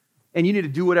pastor and you need to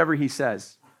do whatever he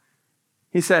says.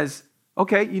 He says,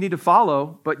 okay, you need to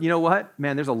follow, but you know what?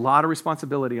 Man, there's a lot of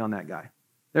responsibility on that guy.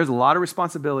 There's a lot of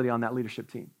responsibility on that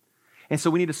leadership team. And so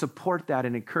we need to support that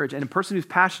and encourage. And a person who's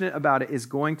passionate about it is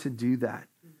going to do that.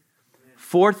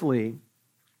 Fourthly,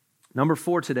 number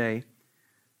 4 today,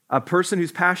 a person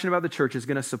who's passionate about the church is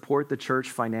going to support the church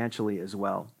financially as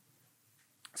well.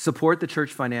 Support the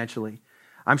church financially.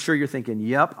 I'm sure you're thinking,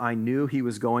 yep, I knew he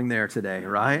was going there today,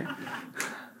 right?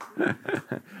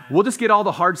 We'll just get all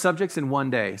the hard subjects in one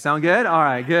day. Sound good? All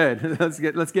right, good.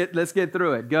 Let's get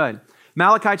through it. Good.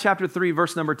 Malachi chapter 3,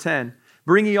 verse number 10.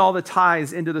 Bring ye all the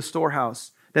tithes into the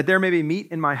storehouse, that there may be meat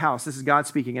in my house. This is God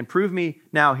speaking. And prove me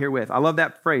now herewith. I love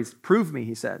that phrase. Prove me,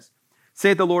 he says.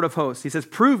 Saith the Lord of hosts. He says,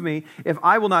 prove me if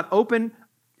I will not open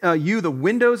you the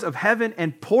windows of heaven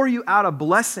and pour you out a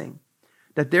blessing,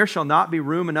 that there shall not be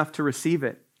room enough to receive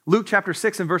it. Luke chapter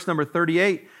 6 and verse number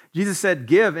 38, Jesus said,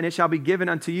 give and it shall be given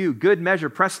unto you. Good measure,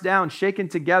 pressed down, shaken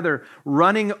together,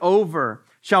 running over,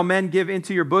 shall men give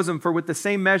into your bosom. For with the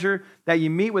same measure that you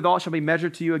meet withal shall be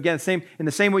measured to you again. In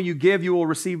the same way you give, you will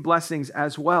receive blessings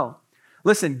as well.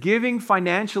 Listen, giving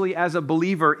financially as a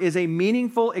believer is a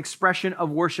meaningful expression of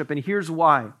worship. And here's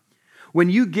why. When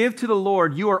you give to the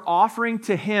Lord, you are offering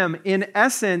to him, in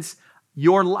essence,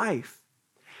 your life.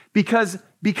 Because,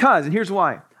 and here's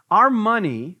why. Our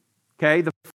money, okay,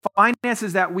 the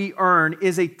finances that we earn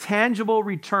is a tangible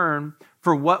return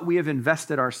for what we have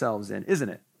invested ourselves in, isn't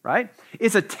it? Right?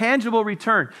 It's a tangible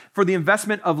return for the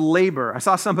investment of labor. I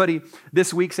saw somebody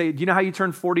this week say, do you know how you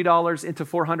turn $40 into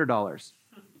 $400?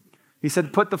 He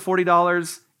said, put the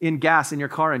 $40 in gas in your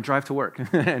car and drive to work.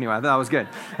 Anyway, I thought that was good.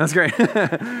 That's great.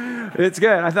 It's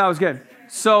good. I thought it was good.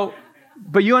 So,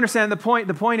 but you understand the point.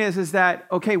 The point is that,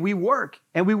 okay, we work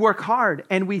and we work hard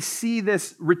and we see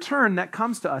this return that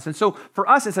comes to us. And so for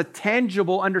us, it's a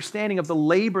tangible understanding of the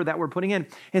labor that we're putting in.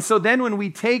 And so then when we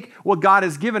take what God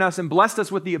has given us and blessed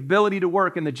us with the ability to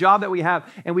work and the job that we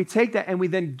have, and we take that and we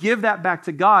then give that back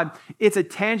to God, it's a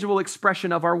tangible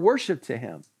expression of our worship to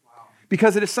him.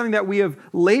 Because it is something that we have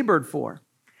labored for.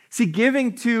 See,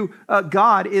 giving to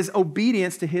God is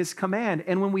obedience to his command.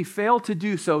 And when we fail to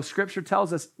do so, Scripture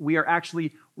tells us we are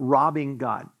actually robbing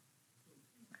God.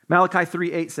 Malachi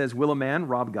 3:8 says, will a man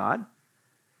rob God?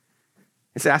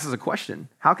 It asks us a question.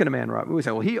 How can a man rob? We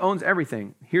say, well, he owns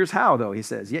everything. Here's how, though, he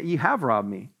says. Yet ye have robbed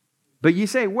me. But ye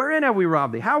say, wherein have we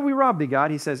robbed thee? How have we robbed thee,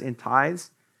 God? He says, in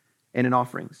tithes and in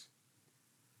offerings.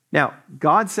 Now,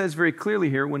 God says very clearly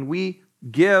here, when we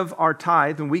give our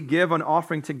tithe, when we give an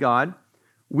offering to God,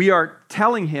 we are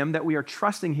telling him that we are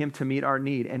trusting him to meet our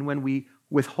need. And when we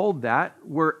withhold that,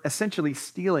 we're essentially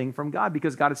stealing from God,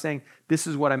 because God is saying, this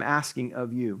is what I'm asking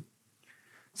of you.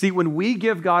 See, when we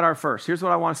give God our first, here's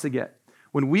what I want us to get.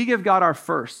 When we give God our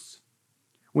firsts,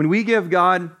 when we give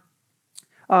God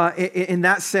in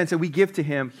that sense, and we give to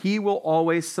him, he will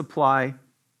always supply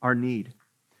our need.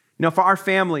 You know, for our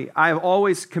family, I have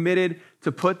always committed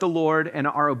to put the Lord and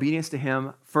our obedience to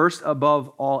him first above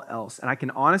all else. And I can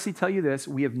honestly tell you this,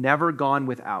 we have never gone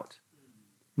without.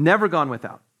 Never gone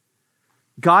without.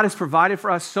 God has provided for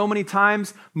us so many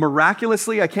times,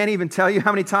 miraculously. I can't even tell you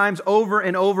how many times, over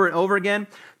and over and over again,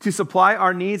 to supply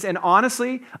our needs. And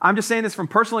honestly, I'm just saying this from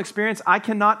personal experience, I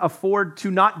cannot afford to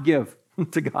not give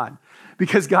to God,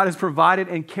 because God has provided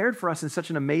and cared for us in such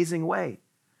an amazing way.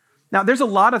 Now, there's a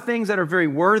lot of things that are very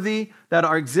worthy that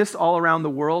exist all around the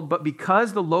world, but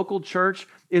because the local church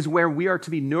is where we are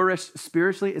to be nourished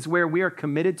spiritually, it's where we are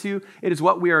committed to, it is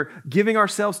what we are giving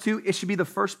ourselves to, it should be the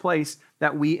first place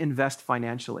that we invest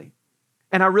financially.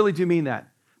 And I really do mean that.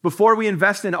 Before we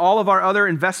invest in all of our other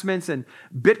investments and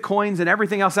Bitcoins and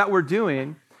everything else that we're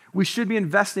doing, we should be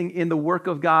investing in the work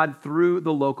of God through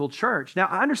the local church. Now,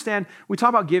 I understand we talk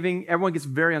about giving, everyone gets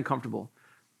very uncomfortable.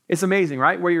 It's amazing,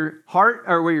 right? Where your heart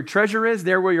or where your treasure is,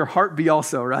 there will your heart be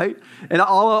also, right? And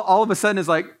all of a sudden it's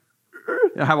like,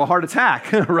 I have a heart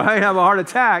attack, right? I have a heart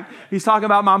attack. He's talking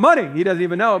about my money. He doesn't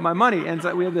even know my money. And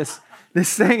so we have this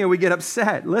thing and we get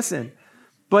upset. Listen,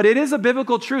 but it is a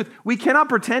biblical truth. We cannot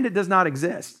pretend it does not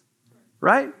exist,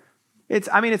 right?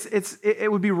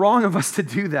 It would be wrong of us to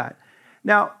do that.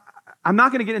 Now, I'm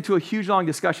not going to get into a huge long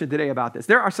discussion today about this.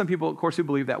 There are some people, of course, who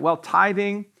believe that, well,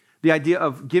 tithing, the idea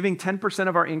of giving 10%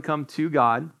 of our income to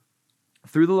God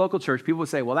through the local church, people would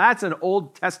say, well, that's an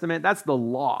Old Testament, that's the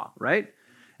law, right?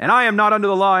 And I am not under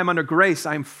the law, I'm under grace,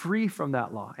 I'm free from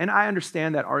that law. And I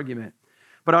understand that argument.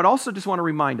 But I'd also just want to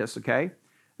remind us, okay,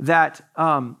 that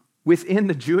within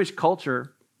the Jewish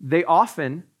culture, they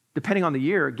often, depending on the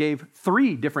year, gave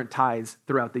 3 different tithes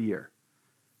throughout the year.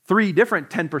 3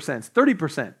 different 10%,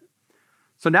 30%.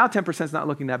 So now 10% is not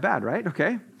looking that bad, right?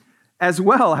 Okay. As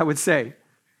well, I would say,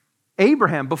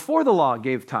 Abraham, before the law,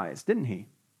 gave tithes, didn't he?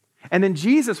 And then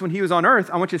Jesus, when he was on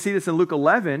earth, I want you to see this in Luke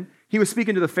 11, he was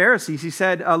speaking to the Pharisees. He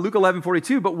said, Luke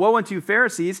 11:42, but woe unto you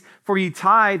Pharisees, for ye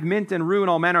tithe mint and rue and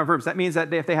all manner of herbs. That means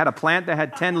that if they had a plant that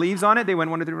had 10 leaves on it, they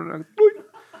went 1 to 3,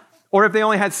 or if they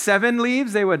only had 7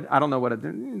 leaves, they would, I don't know what,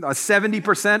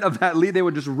 70% of that leaf, they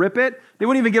would just rip it. They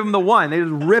wouldn't even give them the 1. They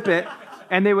just rip it,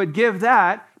 and they would give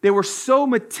that. They were so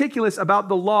meticulous about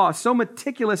the law, so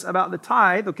meticulous about the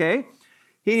tithe, okay?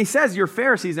 he says you're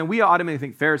Pharisees, and we automatically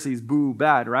think Pharisees, boo,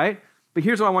 bad, right? But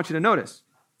here's what I want you to notice.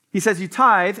 He says you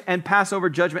tithe and pass over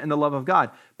judgment and the love of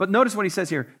God. But notice what he says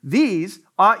here. These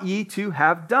ought ye to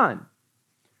have done.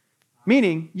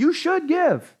 Meaning, you should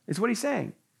give, is what he's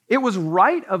saying. It was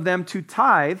right of them to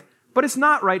tithe, but it's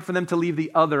not right for them to leave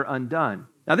the other undone.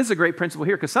 Now, this is a great principle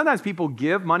here, because sometimes people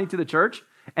give money to the church,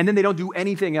 and then they don't do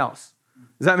anything else.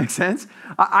 Does that make sense?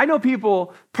 I know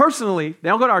people personally, they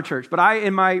don't go to our church, but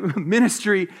in my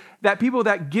ministry, that people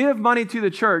that give money to the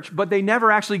church, but they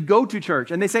never actually go to church.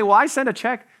 And they say, well, I send a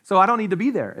check, so I don't need to be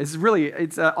there. It's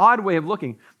an odd way of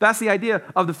looking. That's the idea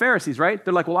of the Pharisees, right?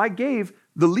 They're like, well, I gave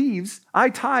the leaves, I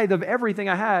tithe of everything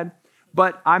I had,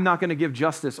 but I'm not going to give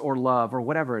justice or love or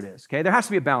whatever it is, okay? There has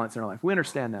to be a balance in our life. We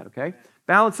understand that, okay?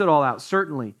 Balance it all out,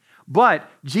 certainly. But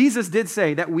Jesus did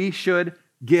say that we should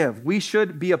give. We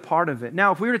should be a part of it.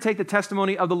 Now, if we were to take the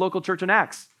testimony of the local church in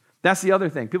Acts, that's the other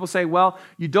thing. People say, well,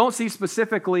 you don't see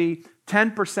specifically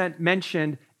 10%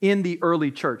 mentioned in the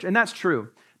early church. And that's true.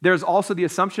 There's also the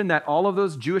assumption that all of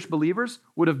those Jewish believers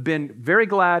would have been very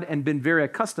glad and been very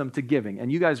accustomed to giving.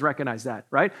 And you guys recognize that,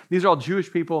 right? These are all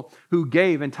Jewish people who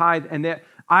gave and tithed. And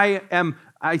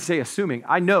I say assuming,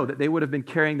 I know that they would have been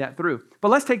carrying that through. But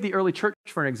let's take the early church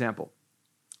for an example.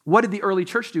 What did the early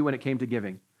church do when it came to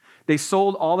giving? They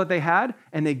sold all that they had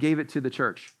and they gave it to the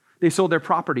church. They sold their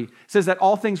property. It says that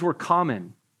all things were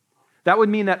common. That would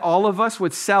mean that all of us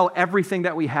would sell everything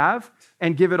that we have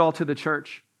and give it all to the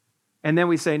church. And then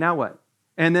we say, now what?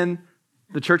 And then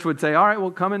the church would say, all right, well,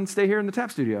 come and stay here in the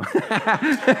tap studio.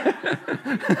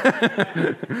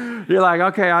 You're like,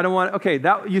 okay, I don't want, okay.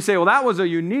 You say, well, that was a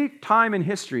unique time in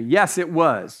history. Yes, it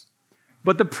was.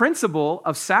 But the principle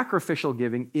of sacrificial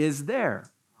giving is there.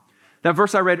 That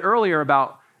verse I read earlier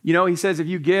about, he says, if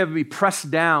you give, be pressed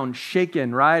down,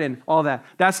 shaken, right? And all that.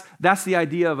 That's the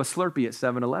idea of a Slurpee at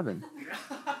 7-Eleven.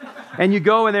 And you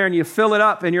go in there and you fill it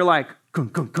up and you're like, kung,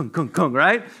 kung, kung, kung, kung,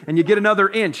 right? And you get another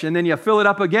inch and then you fill it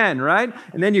up again, right?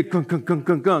 And then you kung, kung, kung,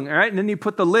 kung, kung, right? And then you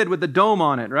put the lid with the dome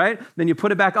on it, right? Then you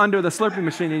put it back under the Slurpee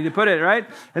machine and you put it, right?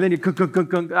 And then you kung, kung, kung,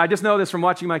 kung. I just know this from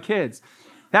watching my kids.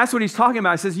 That's what he's talking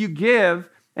about. He says, you give,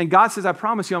 and God says, I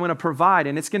promise you, I'm going to provide.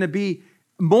 And it's going to be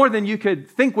more than you could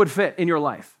think would fit in your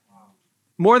life.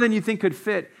 More than you think could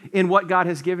fit in what God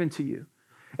has given to you.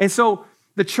 And so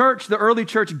the church, the early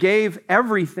church, gave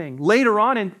everything. Later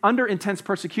on, under intense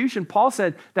persecution, Paul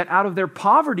said that out of their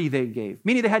poverty they gave,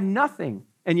 meaning they had nothing,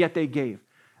 and yet they gave.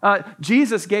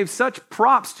 Jesus gave such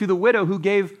props to the widow who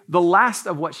gave the last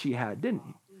of what she had, didn't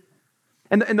he?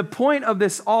 And the point of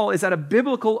this all is that a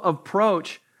biblical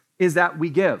approach is that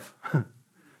we give.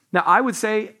 Now, I would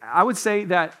say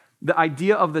that the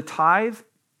idea of the tithe,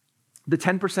 the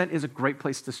 10% is a great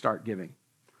place to start giving.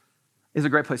 Is a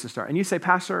great place to start. And you say,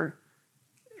 Pastor,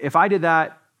 if I did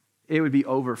that, it would be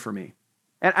over for me.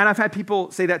 And I've had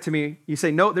people say that to me. You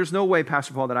say, no, there's no way,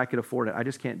 Pastor Paul, that I could afford it. I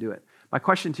just can't do it. My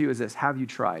question to you is this: have you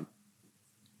tried?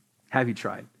 Have you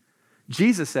tried?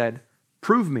 Jesus said,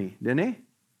 prove me, didn't he?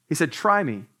 He said, try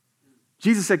me.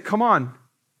 Jesus said, come on,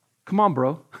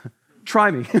 bro.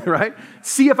 Try me, right?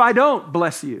 See if I don't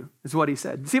bless you, is what he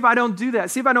said. See if I don't do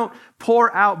that. See if I don't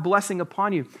pour out blessing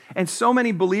upon you. And so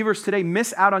many believers today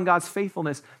miss out on God's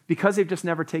faithfulness because they've just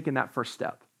never taken that first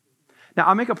step. Now,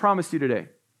 I'll make a promise to you today.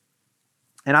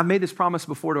 And I've made this promise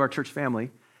before to our church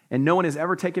family, and no one has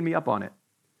ever taken me up on it.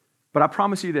 But I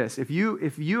promise you this: if you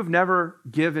have never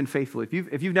given faithfully,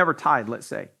 if you've never tithed, let's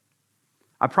say,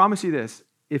 I promise you this: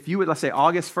 if you would, let's say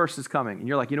August 1st is coming, and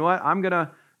you're like, you know what,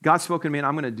 God's spoken to me and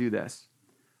I'm going to do this.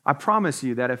 I promise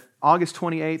you that if August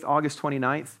 28th, August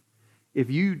 29th, if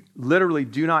you literally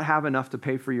do not have enough to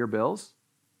pay for your bills,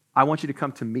 I want you to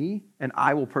come to me and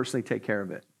I will personally take care of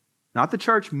it. Not the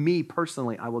church, me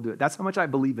personally, I will do it. That's how much I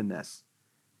believe in this.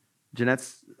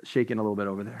 Jeanette's shaking a little bit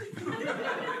over there.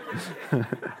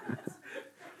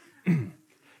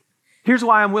 Here's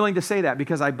why I'm willing to say that: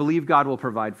 because I believe God will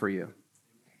provide for you.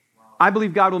 I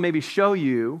believe God will maybe show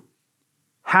you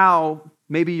how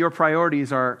maybe your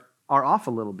priorities are off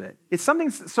a little bit. It's something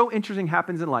so interesting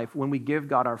happens in life when we give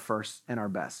God our first and our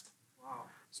best. Wow.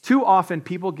 Too often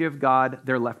people give God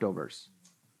their leftovers.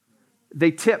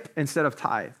 They tip instead of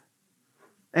tithe.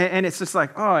 And it's just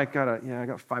like, oh, I got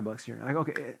 $5 here.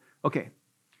 Like, okay.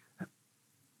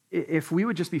 If we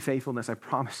would just be faithfulness, I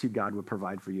promise you God would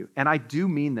provide for you. And I do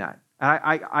mean that.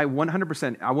 I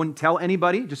 100%, I wouldn't tell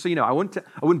anybody, just so you know, I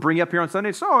wouldn't bring you up here on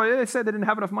Sunday. So they said they didn't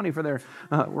have enough money for their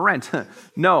rent.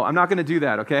 No, I'm not going to do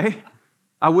that, okay?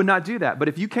 I would not do that. But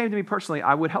if you came to me personally,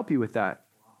 I would help you with that,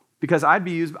 because I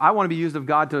want to be used of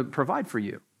God to provide for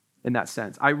you in that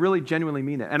sense. I really genuinely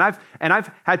mean that. And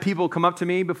I've had people come up to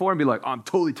me before and be like, oh, I'm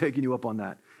totally taking you up on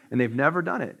that. and they've never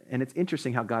done it. And it's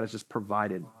interesting how God has just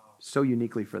provided so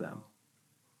uniquely for them.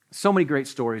 So many great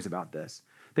stories about this.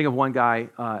 Think of one guy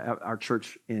at our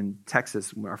church in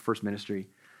Texas, our first ministry,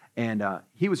 and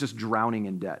he was just drowning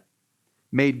in debt.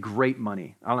 Made great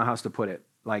money. I don't know how else to put it.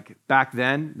 Like back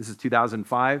then, this is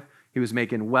 2005, he was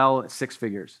making well 6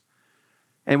 figures.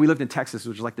 And we lived in Texas,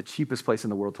 which is like the cheapest place in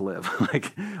the world to live.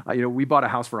 We bought a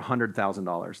house for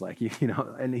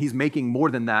 $100,000, and he's making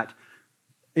more than that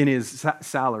in his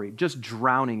salary, just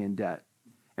drowning in debt.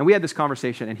 And we had this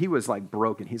conversation, and he was like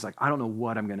broken. He's like, I don't know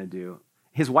what I'm going to do.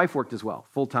 His wife worked as well,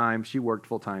 full-time. She worked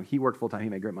full-time. He worked full-time. He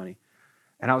made great money.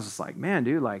 And I was just like, man,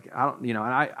 dude, I don't, and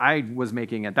I was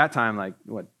making at that time, like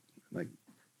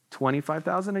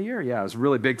 $25,000 a year? Yeah, it was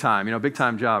really big time, big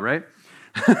time job, right?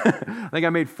 I think I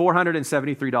made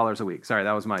 $473 a week. Sorry,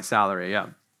 that was my salary, yeah.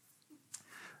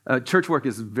 Church work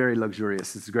is very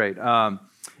luxurious. It's great. I'm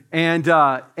talking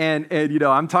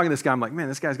to this guy. I'm like, man,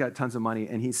 this guy's got tons of money,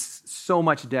 and he's so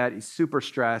much debt. He's super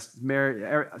stressed,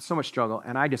 married, so much struggle.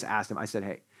 And I just asked him. I said,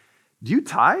 hey, do you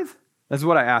tithe? That's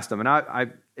what I asked him.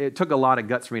 And it took a lot of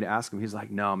guts for me to ask him. He's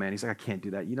like, no, man. He's like, I can't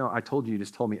do that. I told you. You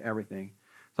just told me everything.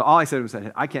 So all I said was,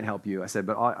 I can't help you. I said,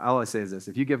 but all I say is this: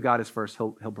 if you give God His first,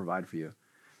 He'll provide for you.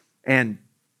 And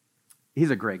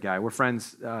he's a great guy. We're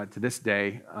friends to this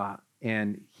day.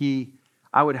 And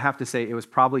I would have to say it was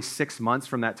probably 6 months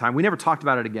from that time. We never talked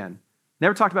about it again.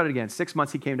 6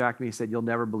 months he came back to me. He said, you'll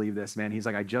never believe this, man. He's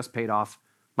like, I just paid off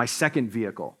my second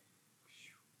vehicle.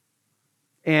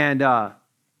 And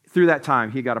through that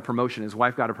time, he got a promotion. His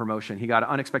wife got a promotion. He got an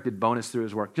unexpected bonus through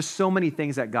his work. Just so many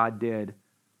things that God did.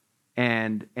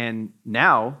 And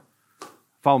now,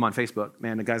 follow him on Facebook.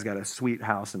 Man, the guy's got a sweet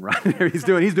house and right there. He's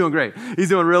doing great. He's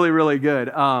doing really, really good.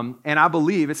 And I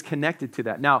believe it's connected to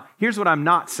that. Now, here's what I'm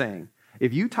not saying.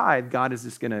 If you tithe, God is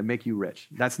just going to make you rich.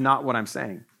 That's not what I'm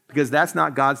saying, because that's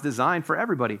not God's design for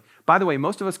everybody. By the way,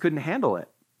 most of us couldn't handle it.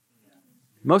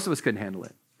 Most of us couldn't handle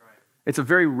it. It's a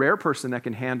very rare person that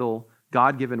can handle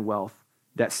God-given wealth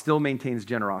that still maintains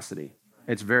generosity.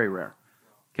 It's very rare,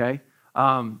 okay?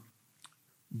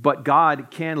 But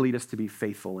God can lead us to be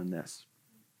faithful in this.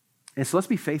 And so let's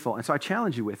be faithful. And so I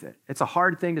challenge you with it. It's a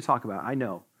hard thing to talk about. I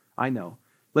know.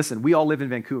 Listen, we all live in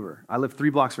Vancouver. I live 3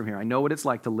 blocks from here. I know what it's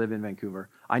like to live in Vancouver.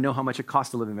 I know how much it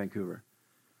costs to live in Vancouver.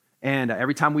 And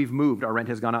every time we've moved, our rent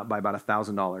has gone up by about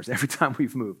 $1,000 every time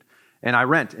we've moved. And I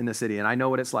rent in the city, and I know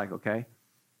what it's like, okay?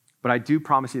 But I do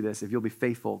promise you this: if you'll be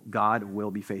faithful, God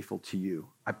will be faithful to you.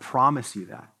 I promise you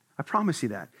that. I promise you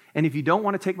that. And if you don't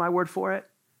want to take my word for it,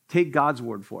 take God's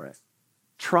word for it.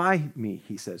 Try me,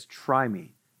 he says, try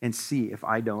me and see if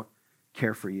I don't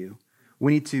care for you.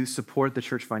 We need to support the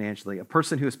church financially. A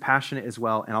person who is passionate as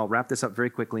well, and I'll wrap this up very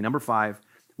quickly. Number 5,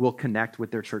 will connect with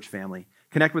their church family.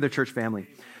 Connect with their church family.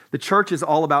 The church is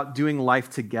all about doing life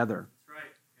together.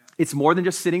 It's more than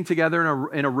just sitting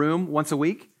together in a room once a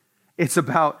week. It's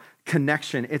about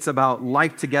connection. It's about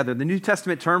life together. The New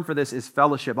Testament term for this is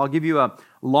fellowship. I'll give you a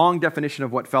long definition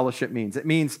of what fellowship means. It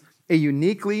means a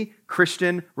uniquely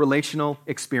Christian relational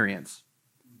experience.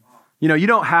 You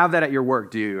don't have that at your work,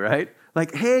 do you, right?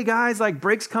 Like, hey guys,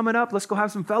 break's coming up. Let's go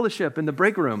have some fellowship in the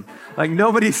break room.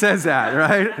 Nobody says that,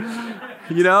 right?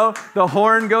 The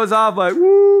horn goes off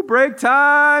woo, break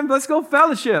time. Let's go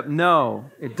fellowship. No,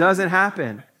 it doesn't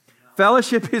happen.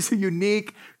 Fellowship is a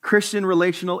unique Christian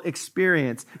relational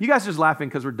experience. You guys are just laughing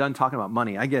because we're done talking about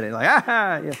money. I get it.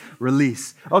 Yeah,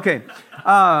 release. Okay.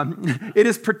 It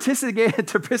is I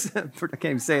can't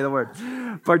even say the word.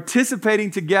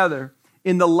 Participating together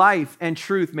in the life and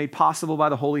truth made possible by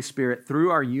the Holy Spirit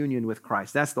through our union with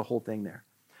Christ. That's the whole thing there.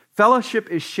 Fellowship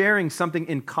is sharing something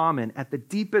in common at the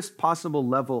deepest possible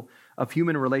level of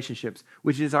human relationships,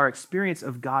 which is our experience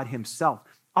of God Himself.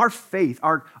 Our faith,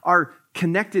 our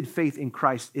connected faith in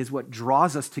Christ is what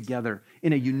draws us together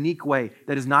in a unique way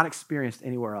that is not experienced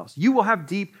anywhere else. You will have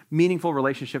deep, meaningful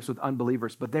relationships with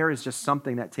unbelievers, but there is just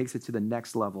something that takes it to the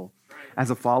next level as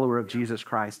a follower of Jesus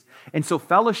Christ. And so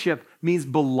fellowship means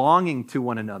belonging to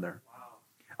one another.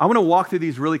 I want to walk through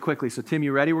these really quickly. So Tim,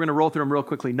 you ready? We're going to roll through them real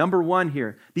quickly. Number 1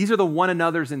 here. These are the one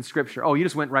another's in Scripture. Oh, you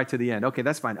just went right to the end. Okay,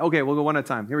 that's fine. Okay, we'll go one at a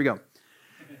time. Here we go.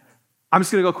 I'm just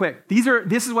going to go quick.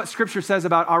 This is what Scripture says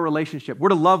about our relationship. We're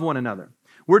to love one another.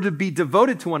 We're to be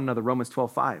devoted to one another, Romans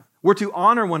 12:5. We're to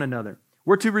honor one another.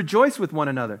 We're to rejoice with one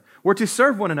another. We're to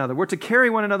serve one another. We're to carry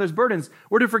one another's burdens.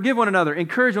 We're to forgive one another,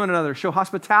 encourage one another, show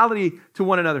hospitality to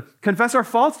one another, confess our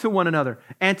faults to one another,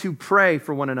 and to pray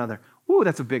for one another. Ooh,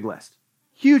 that's a big list.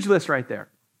 Huge list right there.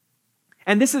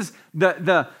 And this is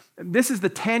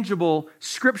the tangible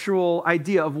scriptural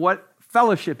idea of what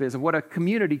fellowship is, of what a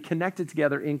community connected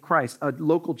together in Christ, a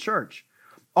local church.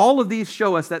 All of these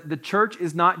show us that the church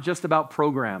is not just about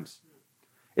programs.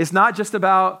 It's not just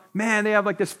about, man, they have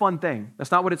like this fun thing.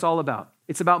 That's not what it's all about.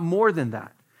 It's about more than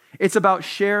that. It's about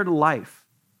shared life.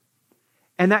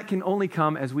 And that can only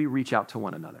come as we reach out to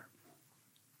one another,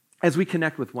 as we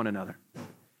connect with one another,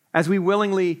 as we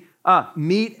willingly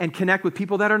meet and connect with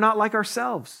people that are not like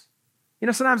ourselves.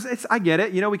 Sometimes I get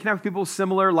it. We connect with people with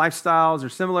similar lifestyles or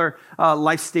similar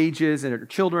life stages and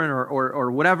children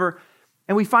or whatever.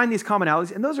 And we find these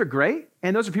commonalities, and those are great.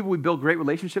 And those are people we build great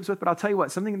relationships with. But I'll tell you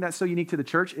what, something that's so unique to the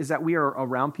church is that we are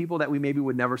around people that we maybe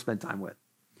would never spend time with.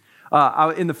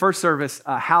 In the first service,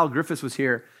 Hal Griffiths was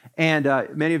here. And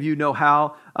many of you know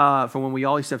Hal from when we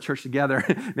all used to have church together.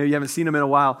 Maybe you haven't seen him in a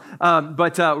while.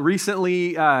 But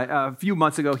recently, a few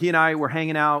months ago, he and I were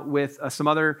hanging out with some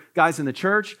other guys in the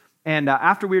church. And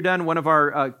after we were done, one of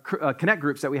our Connect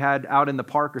groups that we had out in the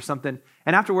park or something,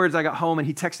 and afterwards I got home and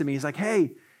he texted me. He's like,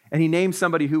 hey, and he named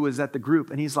somebody who was at the group.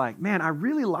 And he's like, man, I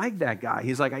really like that guy.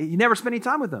 He's like, you never spent any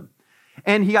time with him.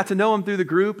 And he got to know him through the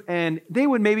group, and they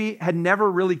had never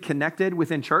really connected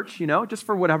within church, just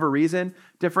for whatever reason,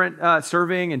 different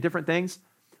serving and different things.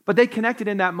 But they connected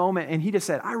in that moment, and he just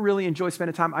said, I really enjoy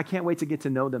spending time. I can't wait to get to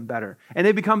know them better. And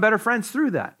they become better friends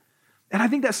through that. And I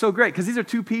think that's so great, because these are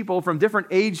two people from different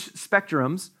age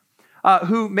spectrums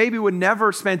who maybe would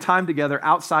never spend time together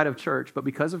outside of church, but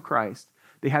because of Christ,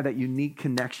 they have that unique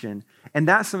connection. And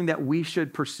that's something that we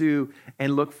should pursue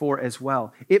and look for as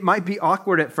well. It might be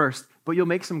awkward at first, but you'll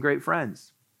make some great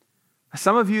friends.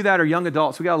 Some of you that are young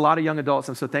adults, we got a lot of young adults.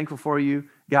 I'm so thankful for you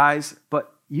guys,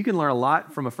 but you can learn a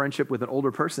lot from a friendship with an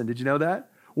older person. Did you know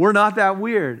that? We're not that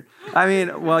weird.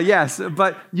 Yes,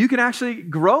 but you can actually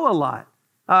grow a lot.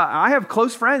 I have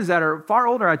close friends that are far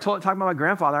older. Talking about my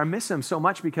grandfather. I miss him so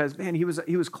much because, man, he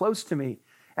was close to me,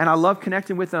 and I love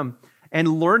connecting with him and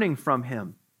learning from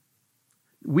him.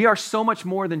 We are so much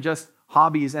more than just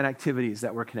hobbies and activities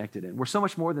that we're connected in. We're so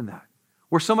much more than that.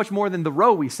 We're so much more than the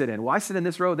row we sit in. Well, I sit in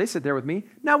this row, they sit there with me.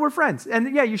 Now we're friends.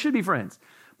 And yeah, you should be friends.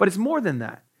 But it's more than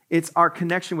that. It's our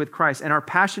connection with Christ, and our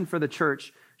passion for the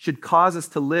church should cause us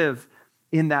to live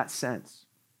in that sense.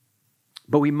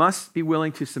 But we must be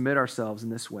willing to submit ourselves in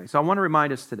this way. So I want to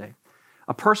remind us today,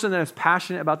 a person that is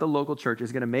passionate about the local church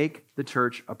is going to make the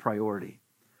church a priority.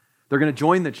 They're going to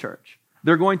join the church.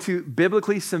 They're going to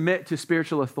biblically submit to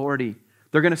spiritual authority.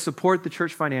 They're going to support the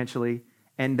church financially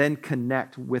and then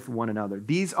connect with one another.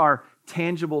 These are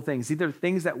tangible things. These are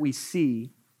things that we see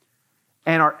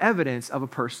and are evidence of a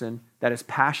person that is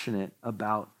passionate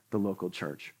about the local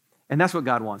church. And that's what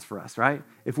God wants for us, right?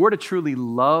 If we're to truly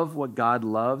love what God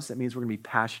loves, that means we're going to be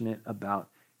passionate about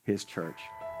his church.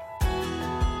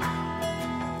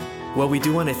 Well, we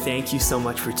do want to thank you so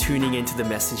much for tuning into the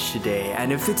message today.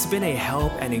 And if it's been a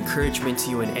help and encouragement to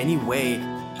you in any way,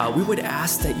 we would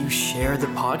ask that you share the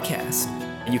podcast.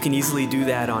 And you can easily do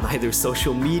that on either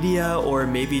social media or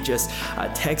maybe just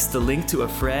text the link to a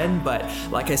friend. But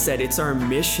like I said, it's our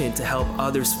mission to help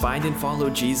others find and follow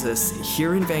Jesus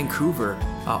here in Vancouver,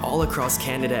 all across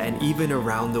Canada, and even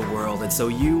around the world. And so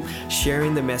you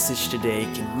sharing the message today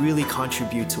can really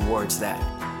contribute towards that.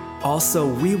 Also,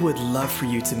 we would love for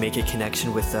you to make a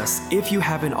connection with us if you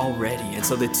haven't already. And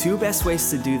so the two best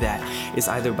ways to do that is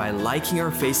either by liking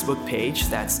our Facebook page,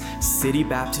 that's City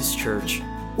Baptist Church,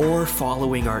 or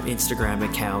following our Instagram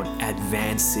account at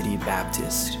Van City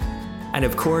Baptist. And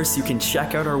of course, you can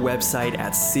check out our website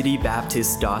at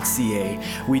citybaptist.ca.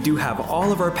 We do have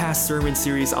all of our past sermon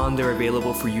series on there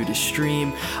available for you to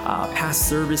stream, past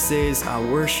services,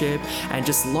 worship, and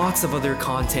just lots of other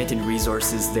content and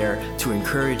resources there to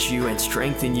encourage you and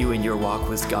strengthen you in your walk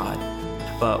with God.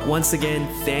 But once again,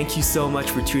 thank you so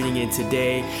much for tuning in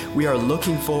today. We are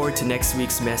looking forward to next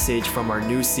week's message from our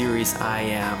new series, I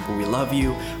Am. We love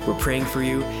you, we're praying for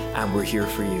you, and we're here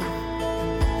for you.